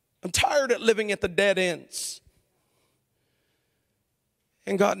 I'm tired of living at the dead ends.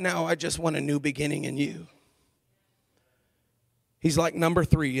 And God, now I just want a new beginning in you. He's like, number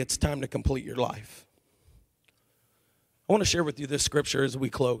 3, it's time to complete your life. I want to share with you this scripture as we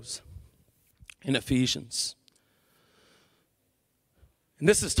close in Ephesians. And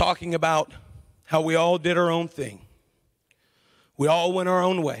this is talking about how we all did our own thing. We all went our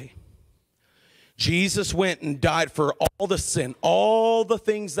own way. Jesus went and died for all the sin, all the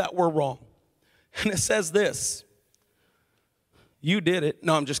things that were wrong. And it says this, you did it.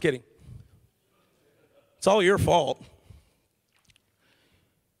 No, I'm just kidding. It's all your fault.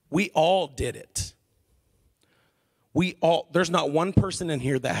 We all did it. There's not one person in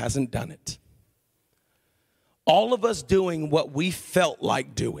here that hasn't done it. All of us doing what we felt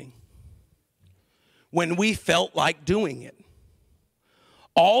like doing when we felt like doing it.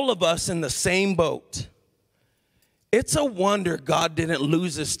 All of us in the same boat. It's a wonder God didn't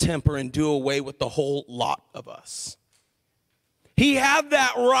lose his temper and do away with the whole lot of us. He had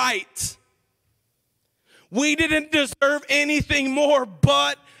that right. We didn't deserve anything more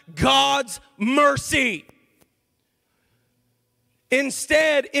but God's mercy.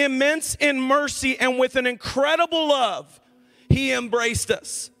 Instead, immense in mercy and with an incredible love, he embraced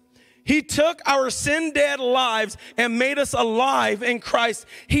us. He took our sin-dead lives and made us alive in Christ.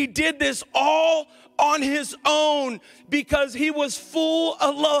 He did this all on his own because he was full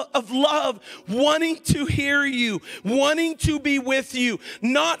of love, wanting to hear you, wanting to be with you,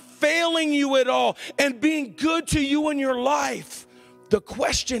 not failing you at all, and being good to you in your life. The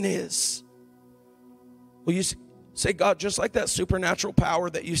question is, will you say, God, just like that supernatural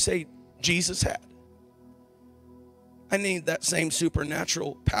power that you say Jesus had, I need that same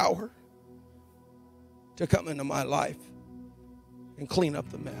supernatural power to come into my life and clean up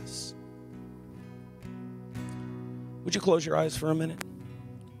the mess. Would you close your eyes for a minute?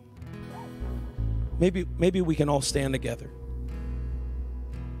 Maybe we can all stand together.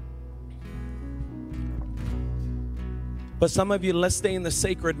 But some of you, let's stay in the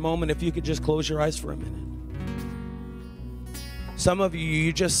sacred moment. If you could just close your eyes for a minute. Some of you,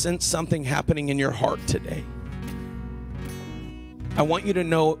 you just sense something happening in your heart today. I want you to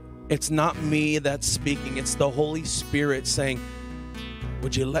know it's not me that's speaking. It's the Holy Spirit saying,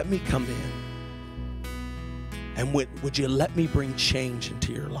 would you let me come in? And would you let me bring change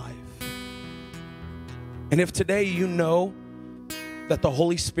into your life? And if today you know that the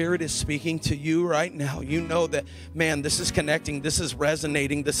Holy Spirit is speaking to you right now, you know that, man, this is connecting, this is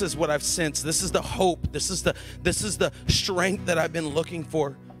resonating, this is what I've sensed, this is the hope, this is the strength that I've been looking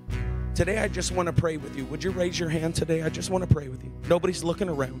for. Today, I just want to pray with you. Would you raise your hand today? I just want to pray with you. Nobody's looking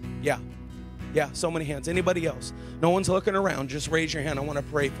around. Yeah, so many hands. Anybody else? No one's looking around. Just raise your hand. I want to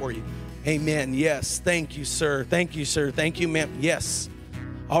pray for you. Amen. Yes. Thank you, sir. Thank you, sir. Thank you, ma'am. Yes.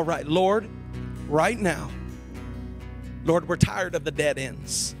 All right, Lord, right now, Lord, we're tired of the dead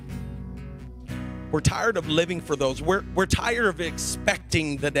ends. We're tired of living for those. We're tired of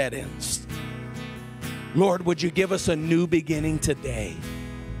expecting the dead ends. Lord, would you give us a new beginning today?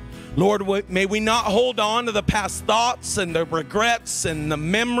 Lord, may we not hold on to the past thoughts and the regrets and the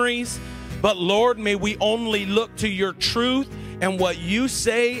memories, but Lord, may we only look to your truth and what you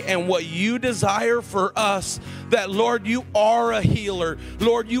say and what you desire for us. That, Lord, you are a healer.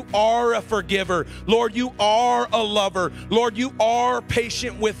 Lord, you are a forgiver. Lord, you are a lover. Lord, you are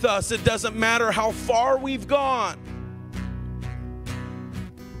patient with us. It doesn't matter how far we've gone.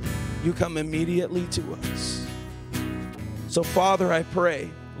 You come immediately to us. So, Father, I pray,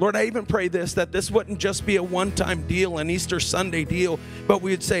 Lord, I even pray that this wouldn't just be a one-time deal, an Easter Sunday deal, but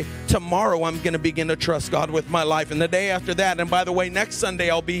we would say, tomorrow I'm going to begin to trust God with my life. And the day after that, and by the way, next Sunday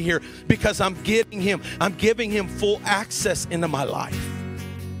I'll be here because I'm giving him full access into my life.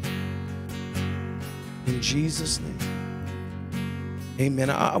 In Jesus' name, amen.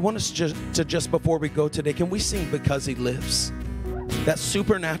 I want us just before we go today, can we sing Because He Lives? That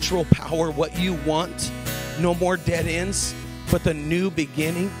supernatural power, what you want, no more dead ends, but the new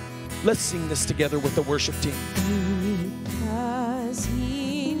beginning. Let's sing this together with the worship team. Because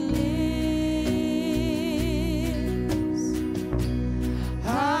He lives,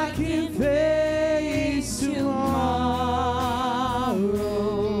 I can face tomorrow.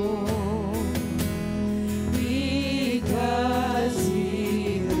 Because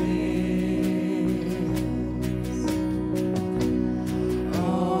He lives,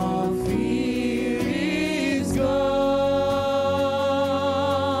 all fear is gone.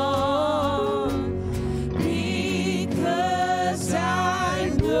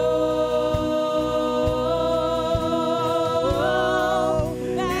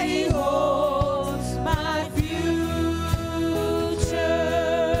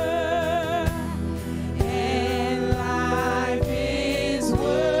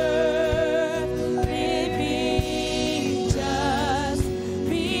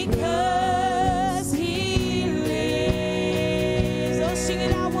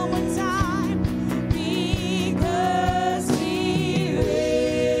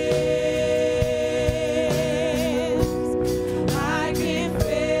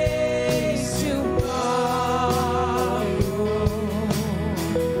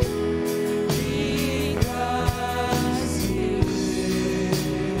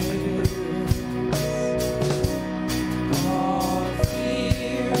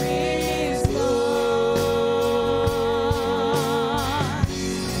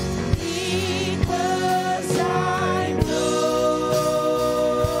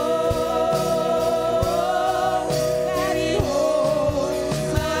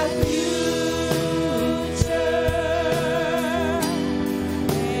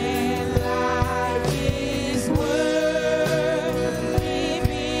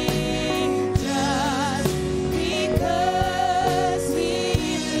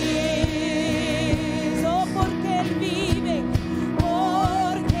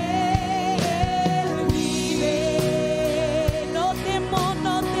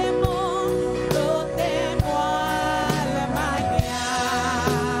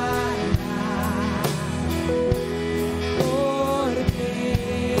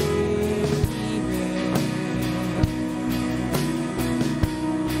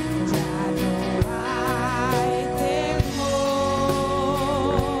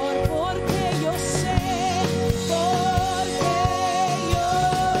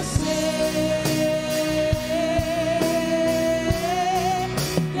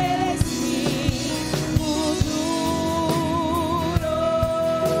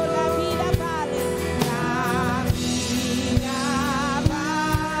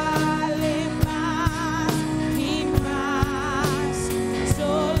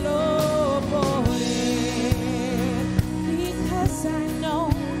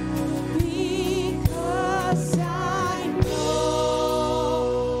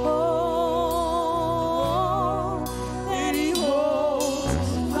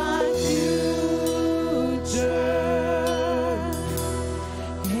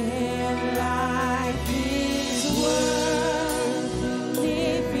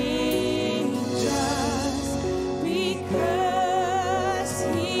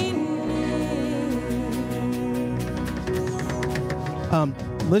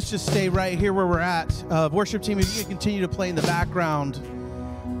 Let's just stay right here where we're at. Worship team, if you can continue to play in the background,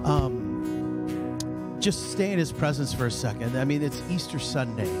 just stay in his presence for a second. I mean, it's Easter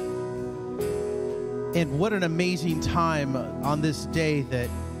Sunday. And what an amazing time on this day that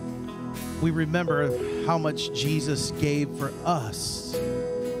we remember how much Jesus gave for us.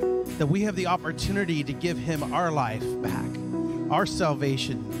 that we have the opportunity to give him our life back, our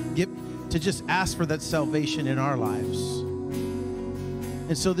salvation, to just ask for that salvation in our lives.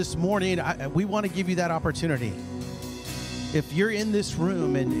 And so this morning, we want to give you that opportunity. If you're in this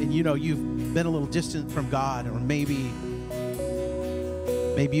room and you know you've been a little distant from God, or maybe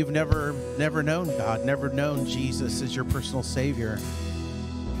you've never known God, never known Jesus as your personal Savior,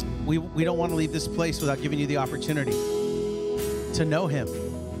 we don't want to leave this place without giving you the opportunity to know him.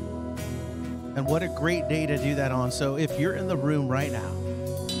 And what a great day to do that on. So if you're in the room right now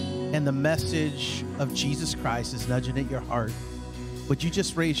and the message of Jesus Christ is nudging at your heart, would you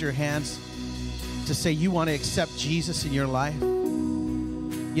just raise your hands to say you want to accept Jesus in your life?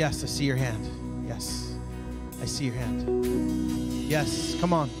 Yes, I see your hand. Yes, I see your hand. Yes,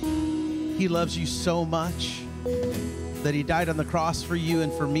 come on. He loves you so much that he died on the cross for you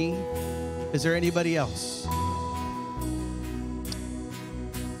and for me. Is there anybody else?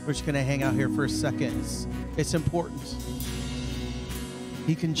 We're just going to hang out here for a second. It's important.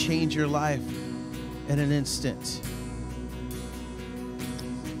 He can change your life in an instant.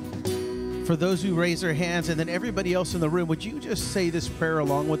 For those who raise their hands, and then everybody else in the room, would you just say this prayer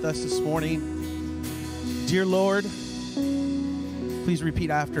along with us this morning? Dear Lord, please repeat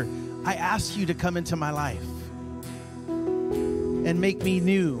after. I ask you to come into my life and make me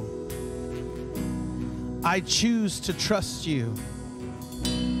new. I choose to trust you.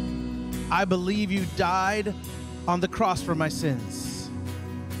 I believe you died on the cross for my sins.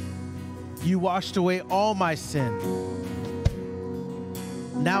 You washed away all my sin.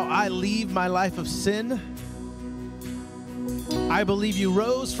 Now I leave my life of sin. I believe you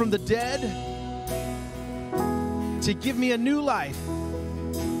rose from the dead to give me a new life,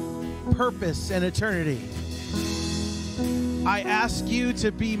 purpose, and eternity. I ask you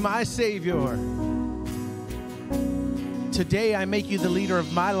to be my Savior. Today I make you the leader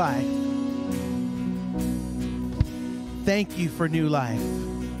of my life. Thank you for new life.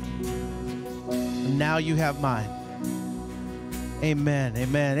 And now you have mine. Amen.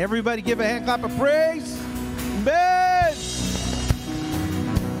 Amen. Everybody give a hand clap of praise. Amen.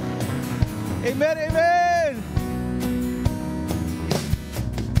 Amen. Amen.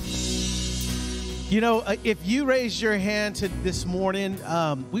 You know, if you raised your hand this morning,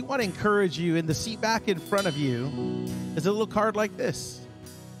 we want to encourage you. In the seat back in front of you is a little card like this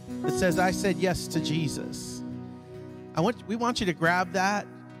that says, I said yes to Jesus. We want you to grab that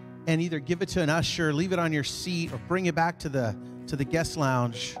and either give it to an usher, leave it on your seat, or bring it back to the guest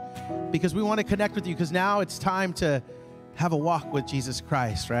lounge, because we want to connect with you, because now it's time to have a walk with Jesus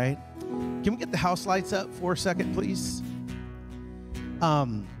Christ, right? Can we get the house lights up for a second, please?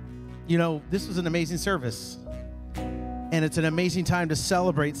 You know, this was an amazing service, and it's an amazing time to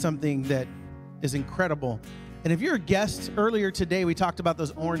celebrate something that is incredible. And if you're a guest, earlier today we talked about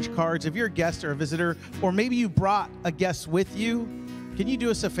those orange cards. If you're a guest or a visitor, or maybe you brought a guest with you, can you do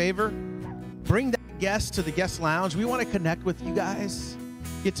us a favor? Bring that guest to the guest lounge. We want to connect with you guys,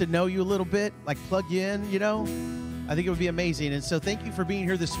 get to know you a little bit, like plug you in, you know. I think it would be amazing. And so thank you for being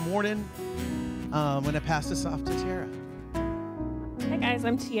here this morning. I'm going to pass this off to Tara. Hi guys,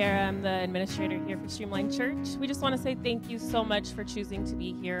 I'm Tiara. I'm the administrator here for Streamline Church. We just want to say thank you so much for choosing to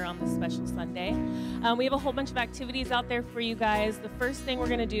be here on this special Sunday. We have a whole bunch of activities out there for you guys. The first thing we're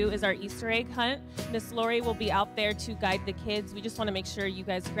going to do is our Easter egg hunt. Miss Lori will be out there to guide the kids. We just want to make sure you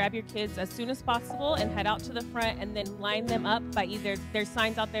guys grab your kids as soon as possible and head out to the front, and then line them up by either their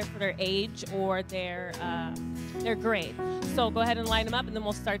signs out there for their age or their grade. So go ahead and line them up, and then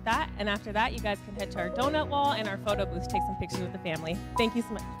we'll start that. And after that, you guys can head to our donut wall and our photo booth, take some pictures with the family. Thank you so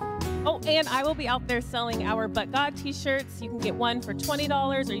much. Oh, and I will be out there selling our But God t-shirts. You can get one for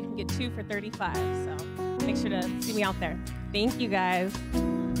 $20 or you can get two for $35. So make sure to see me out there. Thank you, guys.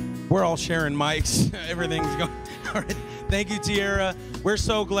 We're all sharing mics. Everything's going. All right. Thank you, Tiara. We're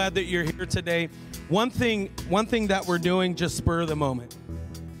so glad that you're here today. One thing that we're doing, just spur of the moment,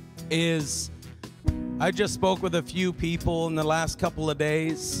 is I just spoke with a few people in the last couple of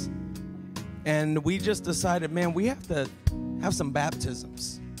days, and we just decided, man, we have to have some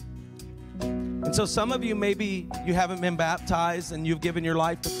baptisms. And so some of you, maybe you haven't been baptized and you've given your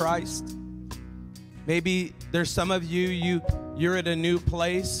life to Christ. Maybe there's some of you're at a new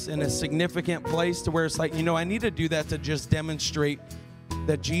place, in a significant place, to where it's like, you know, I need to do that to just demonstrate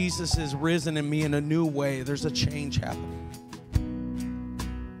that Jesus is risen in me in a new way. There's a change happening.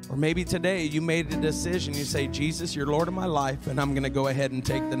 Or maybe today you made a decision. You say, Jesus, you're Lord of my life, and I'm going to go ahead and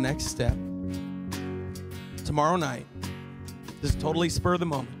take the next step. Tomorrow night, this is totally spur of the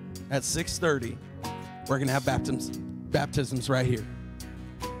moment. At 6:30, we're going to have baptisms right here.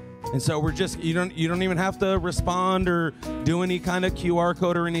 And so we're just, you don't even have to respond or do any kind of QR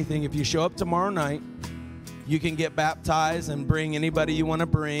code or anything. If you show up tomorrow night, you can get baptized and bring anybody you want to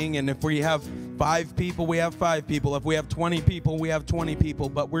bring. And if we have 5 people, we have 5 people. If we have 20 people, we have 20 people.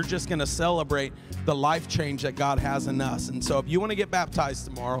 But we're just going to celebrate the life change that God has in us. And so if you want to get baptized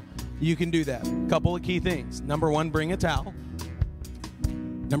tomorrow, you can do that. A couple of key things. Number 1, bring a towel.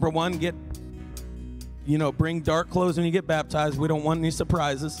 Number 1, bring dark clothes when you get baptized. We don't want any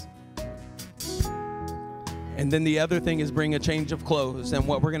surprises. And then the other thing is bring a change of clothes. And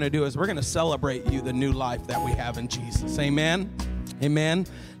what we're going to do is we're going to celebrate you, the new life that we have in Jesus. Amen. Amen.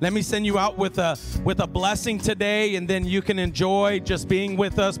 Let me send you out with a blessing today, and then you can enjoy just being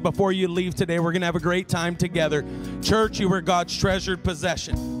with us before you leave today. We're going to have a great time together. Church, you are God's treasured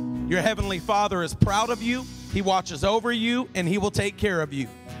possession. Your Heavenly Father is proud of you. He watches over you, and He will take care of you.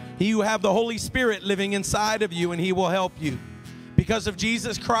 You have the Holy Spirit living inside of you, and He will help you. Because of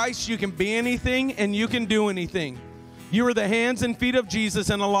Jesus Christ, you can be anything and you can do anything. You are the hands and feet of Jesus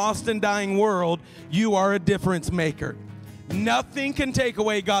in a lost and dying world. You are a difference maker. Nothing can take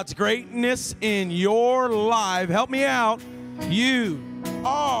away God's greatness in your life. Help me out. You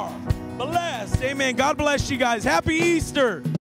are blessed. Amen. God bless you guys. Happy Easter.